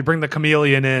 And if you bring the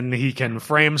Chameleon in, he can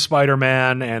frame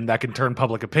Spider-Man, and that can turn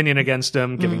public opinion against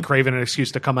him, giving Kraven an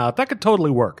excuse to come out. That could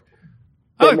totally work.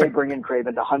 They may bring in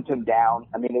Kraven to hunt him down.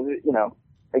 I mean,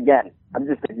 again, I'm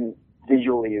just thinking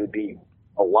visually it would be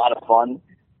a lot of fun,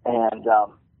 and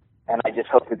I just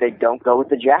hope that they don't go with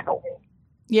the Jackal.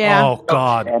 Yeah. Oh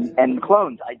God. And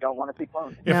clones. I don't want to see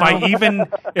clones.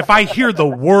 If I hear the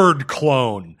word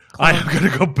clone, I'm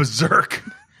going to go berserk.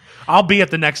 I'll be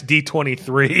at the next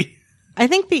D23. I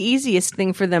think the easiest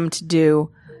thing for them to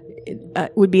do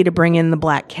would be to bring in the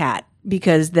Black Cat,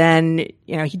 because then,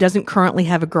 he doesn't currently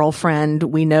have a girlfriend.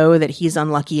 We know that he's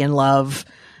unlucky in love.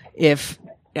 If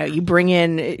you bring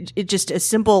in it just a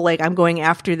simple, like, I'm going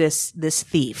after this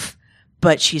thief,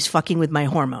 but she's fucking with my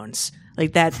hormones.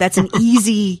 Like that's an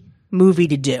easy movie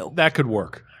to do. That could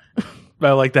work.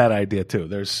 I like that idea too.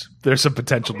 There's some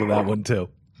potential to that one too.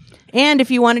 And if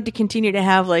you wanted to continue to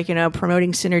have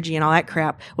promoting synergy and all that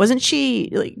crap, wasn't she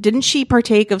didn't she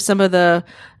partake of some of the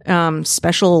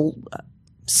special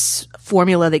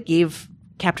formula that gave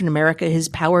Captain America his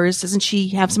powers? Doesn't she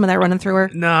have some of that running through her?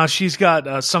 No, she's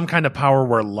got some kind of power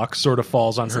where luck sort of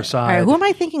falls on her side. All right, who am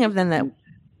I thinking of then that...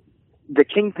 The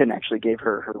Kingpin actually gave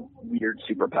her weird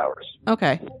superpowers.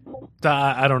 Okay.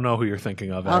 I don't know who you're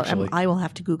thinking of, actually. I will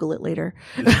have to Google it later.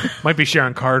 Might be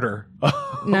Sharon Carter.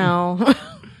 No.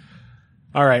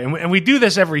 All right, and we do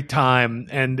this every time,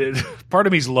 and part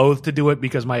of me's loath to do it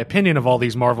because my opinion of all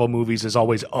these Marvel movies is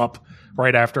always up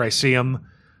right after I see them.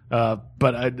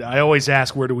 But I always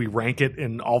ask, where do we rank it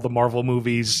in all the Marvel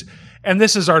movies? And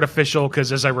this is artificial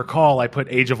because, as I recall, I put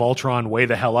Age of Ultron way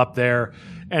the hell up there,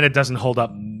 and it doesn't hold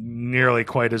up nearly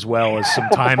quite as well as some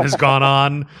time has gone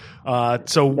on.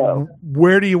 So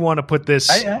where do you want to put this?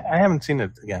 I haven't seen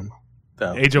it again.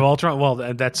 Though. Age of Ultron? Well,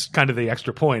 that's kind of the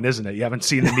extra point, isn't it? You haven't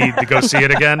seen the need to go see it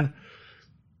again?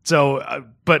 So,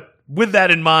 but with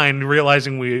that in mind,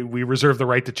 realizing we reserve the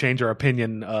right to change our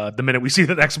opinion the minute we see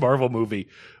the next Marvel movie,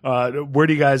 where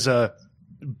do you guys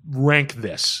rank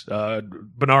this?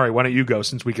 Benari, why don't you go,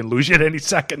 since we can lose you at any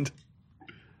second?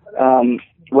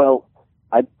 Well,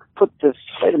 I put the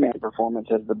Spider-Man performance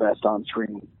as the best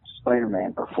on-screen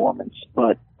Spider-Man performance,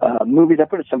 but movies, I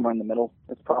put it somewhere in the middle.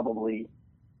 It's probably,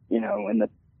 in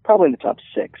the top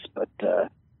 6, but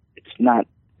it's not.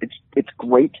 It's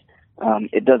great.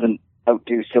 It doesn't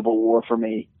outdo Civil War for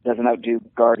me. Doesn't outdo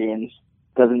Guardians.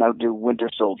 Doesn't outdo Winter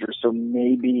Soldier. So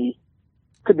maybe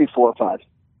could be 4 or 5.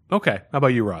 Okay. How about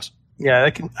you, Ross? Yeah,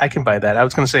 I can buy that. I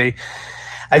was going to say,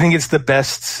 I think it's the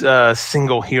best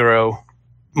single hero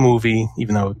movie,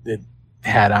 even though it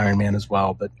had Iron Man as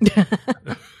well. But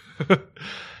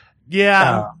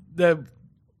yeah.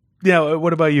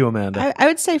 What about you, Amanda? I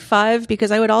would say 5, because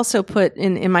I would also put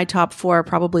in my top 4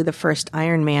 probably the first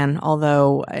Iron Man.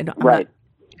 Although I'd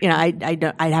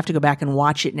have to go back and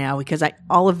watch it now, because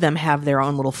all of them have their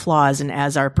own little flaws, and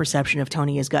as our perception of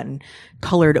Tony has gotten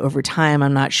colored over time,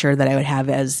 I'm not sure that I would have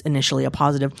as initially a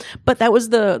positive. But that was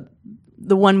the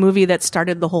one movie that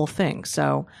started the whole thing.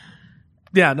 So.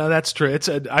 Yeah, no, that's true.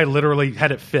 I literally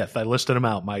had it 5th. I listed them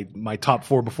out. My top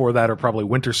 4 before that are probably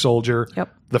Winter Soldier,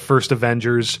 the first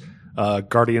Avengers,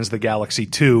 Guardians of the Galaxy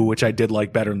 2, which I did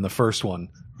like better than the first one.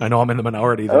 I know I'm in the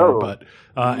minority there, but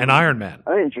and Iron Man.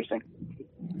 Oh, interesting.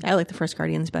 I like the first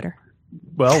Guardians better.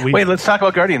 Well, wait, let's talk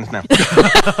about Guardians now.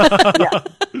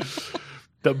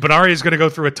 Benari is going to go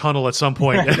through a tunnel at some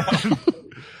point.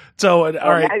 So, all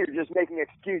right. Now you're just making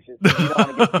excuses. You don't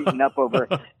want to get beaten up over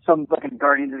some fucking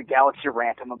Guardians of the Galaxy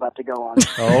rant I'm about to go on.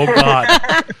 Oh,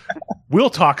 God. We'll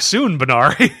talk soon,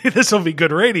 Benari. This will be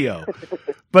good radio.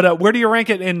 But where do you rank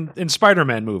it in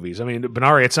Spider-Man movies? I mean,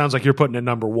 Benari, it sounds like you're putting it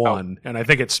number 1, and I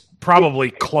think it's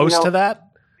probably close to that.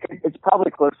 It's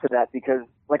probably close to that because,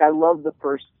 like, I love the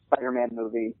first Spider-Man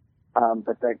movie,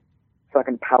 but the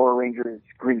fucking Power Rangers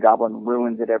Green Goblin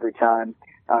ruins it every time.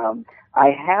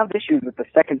 I have issues with the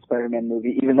second Spider-Man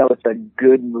movie, even though it's a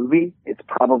good movie. It's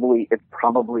probably,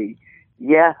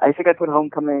 yeah, I think I put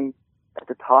Homecoming at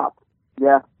the top.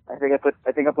 Yeah, I think I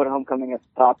put Homecoming at the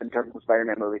top in terms of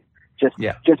Spider-Man movies.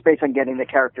 Just based on getting the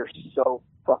character so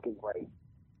fucking right.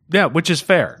 Yeah, which is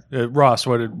fair. Ross,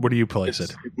 what do you place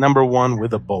it? Number one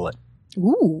with a bullet.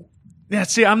 Ooh. Yeah,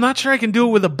 see, I'm not sure I can do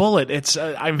it with a bullet. It's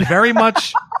I'm very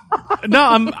much no,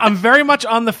 I'm very much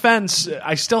on the fence.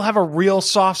 I still have a real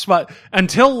soft spot.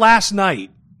 Until last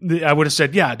night, I would have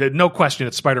said, yeah, no question,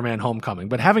 it's Spider-Man Homecoming.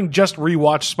 But having just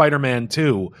rewatched Spider-Man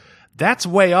 2, that's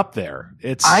way up there.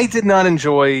 I did not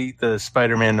enjoy the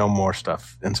Spider-Man No More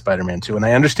stuff in Spider-Man 2, and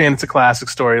I understand it's a classic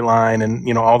storyline and,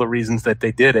 you know, all the reasons that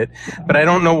they did it, but I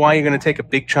don't know why you're going to take a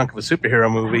big chunk of a superhero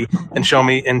movie and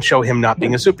show him not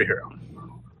being a superhero.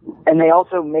 And they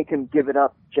also make him give it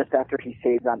up just after he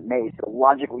saves Aunt May. So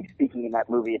logically speaking, in that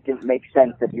movie, it didn't make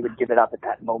sense that he would give it up at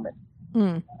that moment.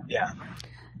 Mm. Yeah.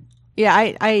 Yeah,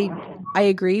 I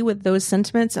agree with those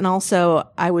sentiments, and also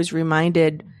I was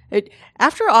reminded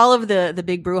after all of the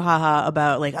big brouhaha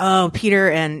about like, oh,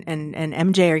 Peter and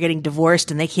MJ are getting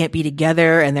divorced and they can't be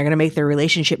together and they're going to make their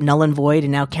relationship null and void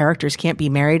and now characters can't be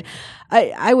married.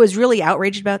 I was really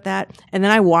outraged about that. And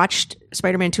then I watched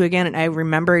Spider-Man 2 again and I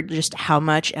remembered just how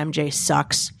much MJ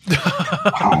sucks.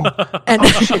 And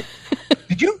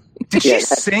Did she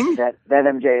sing? That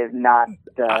MJ is not.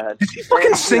 Did she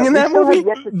fucking sing in that movie?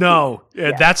 No,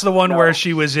 that's the one where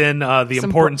she was in The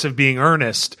Importance of Being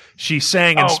Earnest. She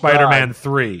sang in Spider-Man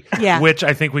 3, which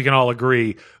I think we can all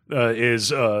agree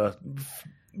is,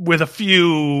 with a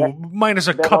few, minus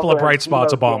a couple of bright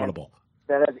spots, abominable.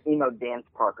 That has emo Dance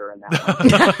Parker in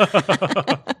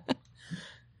that one.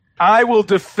 I will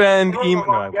defend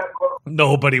emo. No,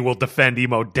 nobody will defend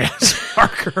emo Dance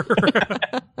Parker.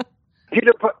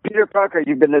 Peter Parker,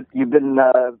 you've been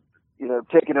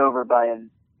taken over by an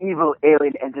evil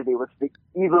alien entity. What's the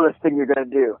evilest thing you're gonna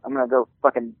do? I'm gonna go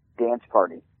fucking dance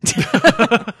party.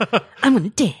 I'm gonna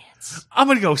dance. I'm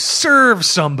gonna go serve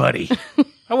somebody.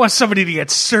 I want somebody to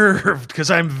get served because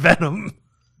I'm Venom.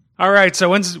 All right, so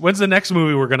when's the next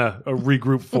movie we're gonna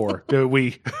regroup for?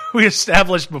 we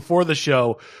established before the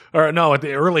show, or no,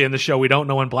 early in the show, we don't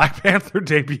know when Black Panther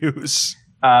debuts.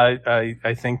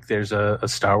 I think there's a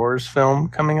Star Wars film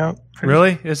coming out.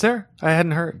 Really? Is there? I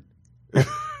hadn't heard. A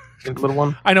little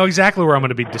one. I know exactly where I'm going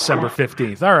to be December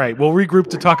 15th. All right, we'll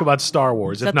regroup to talk about Star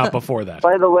Wars, if not before that.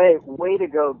 By the way to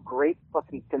go. Great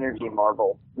fucking synergy,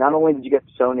 Marvel. Not only did you get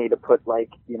Sony to put, like,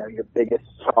 you know, your biggest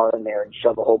star in there and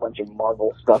shove a whole bunch of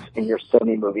Marvel stuff in your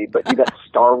Sony movie, but you got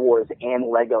Star Wars and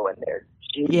Lego in there.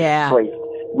 Jesus Christ.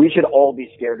 We should all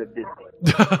be scared of Disney.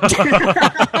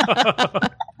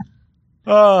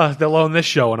 They'll own this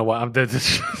show in a while.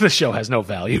 This show has no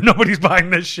value. Nobody's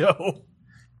buying this show.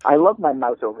 I love my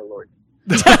mouse overlord.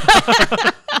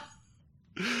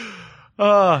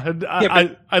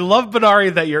 I love,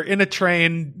 Benari, that you're in a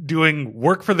train doing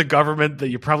work for the government that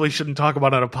you probably shouldn't talk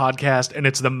about on a podcast, and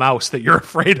it's the mouse that you're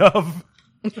afraid of.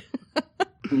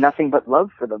 Nothing but love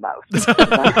for the mouse.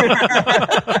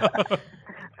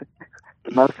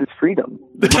 The mouse is freedom.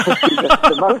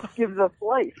 The mouse gives us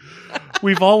life.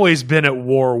 We've always been at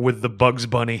war with the Bugs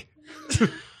Bunny.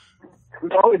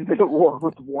 We've always been at war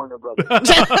with Warner Brothers.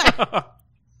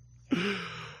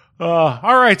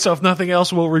 All right, so if nothing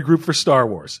else, we'll regroup for Star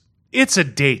Wars. It's a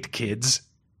date, kids.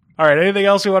 All right, anything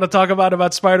else we want to talk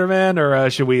about Spider-Man, or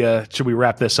should we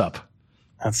wrap this up?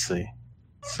 Let's see.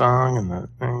 Song and the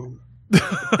thing.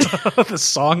 The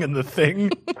song and the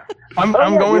thing. I'm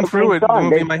going through the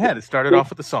movie in my head. It started off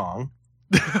with the song.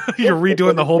 You're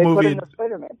redoing the whole movie. Put in the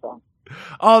Spider-Man song.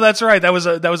 Oh, that's right. That was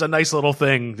a nice little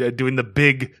thing, doing the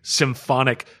big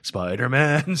symphonic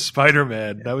Spider-Man,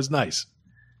 Spider-Man. That was nice.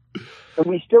 And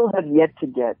we still have yet to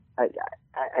get.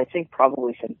 I think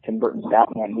probably since Tim Burton's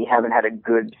Batman, we haven't had a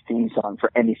good theme song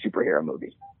for any superhero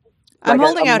movie. I'm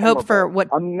holding out hope for what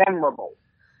a memorable.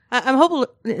 I'm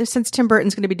hoping, since Tim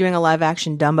Burton's going to be doing a live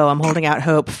action Dumbo, I'm holding out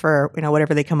hope for, you know,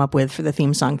 whatever they come up with for the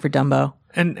theme song for Dumbo.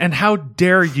 And how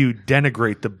dare you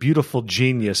denigrate the beautiful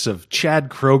genius of Chad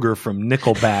Kroeger from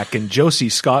Nickelback and Josie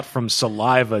Scott from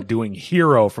Saliva doing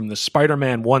Hero from the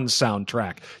Spider-Man 1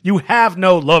 soundtrack. You have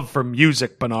no love for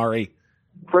music, Benari.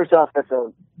 First off, that's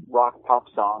a rock pop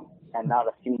song and not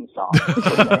a theme song.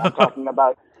 I'm talking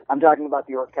about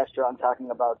the orchestra. I'm talking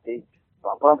about the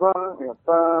that's what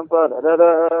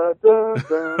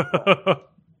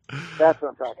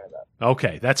I'm talking about.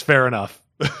 Okay, that's fair enough.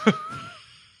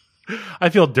 I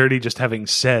feel dirty just having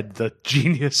said the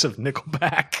genius of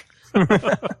Nickelback.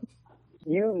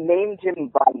 you named him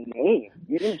by name.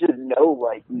 You didn't just know,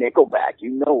 like, Nickelback.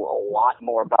 You know a lot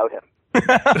more about him.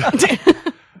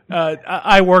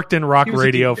 I worked in rock He was a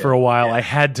radio DJ. for a while. I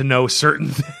had to know certain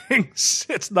things.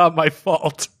 It's not my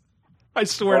fault. I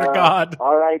swear to God.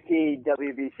 R.I.P.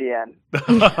 WBCN.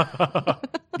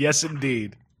 Yes,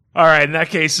 indeed. All right. In that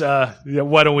case,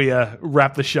 why don't we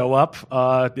wrap the show up?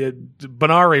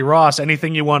 Benari, Ross,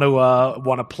 anything you want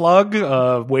to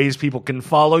plug? Ways people can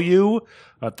follow you?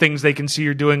 Things they can see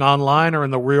you're doing online or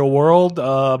in the real world?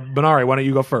 Benari, why don't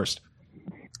you go first?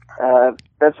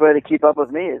 Best way to keep up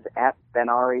with me is at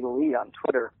Benari Lee on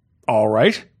Twitter. All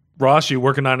right. Ross, you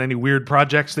working on any weird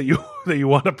projects that you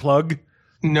want to plug?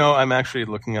 No, I'm actually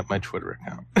looking up my Twitter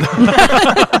account.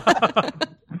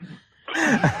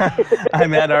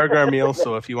 I'm at Argarmeal,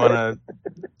 so if you want to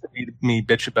read me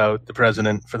bitch about the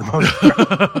president for the most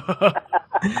part.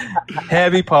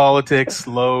 Heavy politics,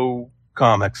 low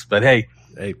comics, but hey,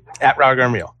 at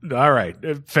Argarmeal. All right.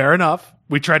 Fair enough.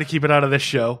 We try to keep it out of this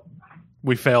show.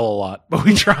 We fail a lot, but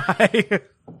we try.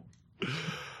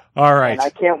 All right. And I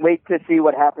can't wait to see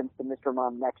what happens to Mr.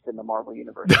 Mom next in the Marvel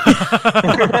Universe.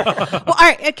 Well, all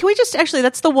right. Can we just actually?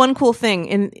 That's the one cool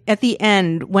thing. At the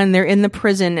end, when they're in the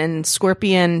prison, and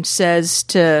Scorpion says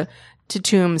to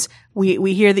Toomes,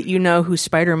 "We hear that you know who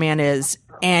Spider-Man is,"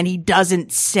 and he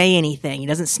doesn't say anything. He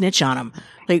doesn't snitch on him.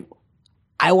 Like,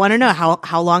 I want to know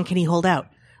how long can he hold out?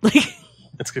 Like,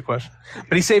 That's a good question.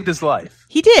 But he saved his life.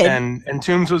 he did. And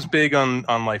Toomes was big on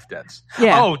life debts.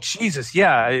 Yeah. Oh, Jesus.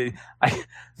 Yeah. I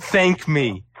thank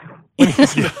me. When he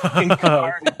was in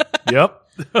Carnage. Yep.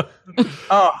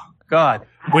 Oh, God.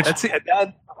 Which- That's it.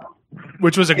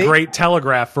 Which was a great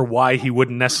telegraph for why he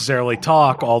wouldn't necessarily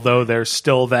talk, although there's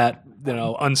still that,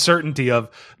 uncertainty of,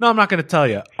 no, I'm not going to tell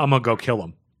you. I'm going to go kill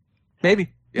him.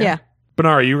 Maybe. yeah.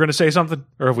 Benari, you were going to say something?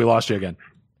 Or have we lost you again?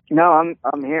 No, I'm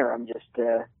here. I'm just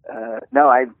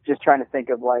I'm just trying to think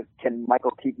of, like, can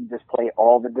Michael Keaton just play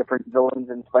all the different villains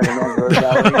in Spider-Man Road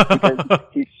Gallery, because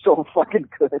he's so fucking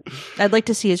good. I'd like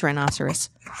to see his rhinoceros.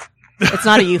 It's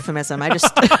not a euphemism. I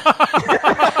just.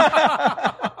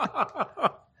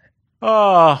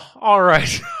 All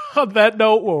right. On that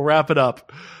note, we'll wrap it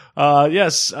up.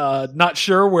 Yes, not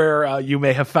sure where you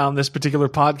may have found this particular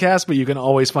podcast, but you can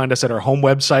always find us at our home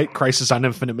website,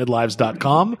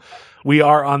 crisisoninfiniteMidlives.com. We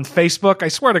are on Facebook. I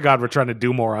swear to God, we're trying to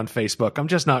do more on Facebook. I'm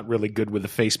just not really good with the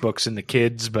Facebooks and the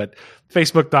kids, but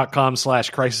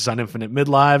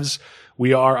facebook.com/crisisoninfiniteMidlives.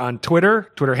 We are on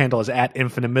Twitter. Twitter handle is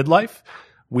 @InfiniteMidlife.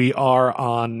 We are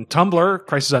on Tumblr,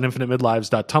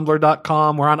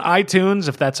 crisisoninfiniteMidlives.tumblr.com. We're on iTunes.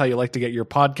 If that's how you like to get your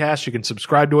podcast, you can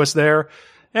subscribe to us there.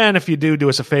 And if you do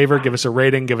us a favor, give us a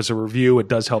rating, give us a review. It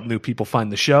does help new people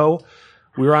find the show.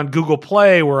 We're on Google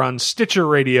Play. We're on Stitcher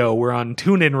Radio. We're on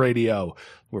TuneIn Radio.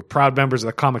 We're proud members of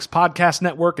the Comics Podcast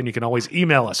Network, and you can always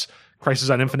email us,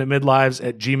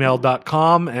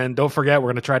 crisisoninfiniteMidlives@gmail.com. And don't forget, we're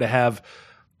going to try to have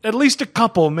at least a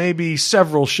couple, maybe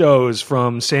several shows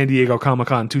from San Diego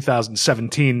Comic-Con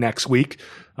 2017 next week.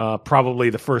 Probably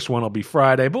the first one will be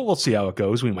Friday, but we'll see how it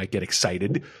goes. We might get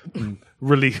excited and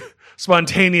really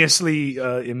spontaneously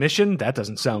emission. That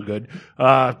doesn't sound good.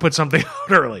 Put something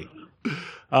out early.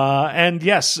 And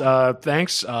yes,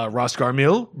 thanks, Ross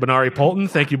Garmiel, Benari Polton.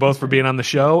 Thank you both for being on the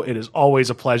show. It is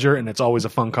always a pleasure, and it's always a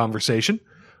fun conversation.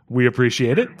 We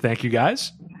appreciate it. Thank you,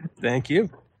 guys. Thank you.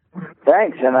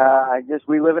 Thanks, and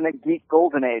we live in a geek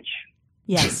golden age.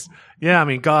 Yes. Yeah, I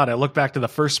mean, God, I look back to the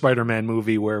first Spider-Man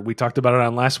movie where we talked about it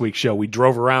on last week's show. We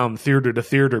drove around theater to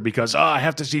theater because, I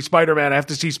have to see Spider-Man. I have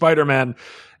to see Spider-Man.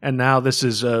 And now this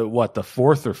is, the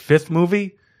fourth or fifth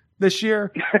movie this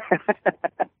year? Yeah.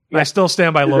 I still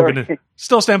stand by Logan.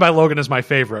 Still stand by Logan as my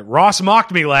favorite. Ross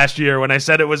mocked me last year when I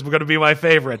said it was going to be my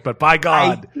favorite, but by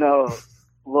God. No,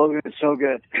 Logan is so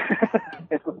good.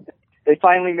 They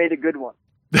finally made a good one.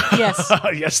 Yes.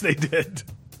 Yes, they did.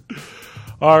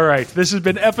 All right. This has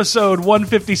been episode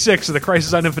 156 of the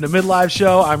Crisis on Infinite Midlife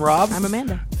show. I'm Rob. I'm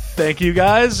Amanda. Thank you,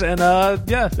 guys. And,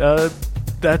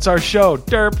 that's our show.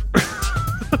 Derp.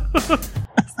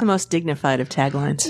 It's the most dignified of taglines.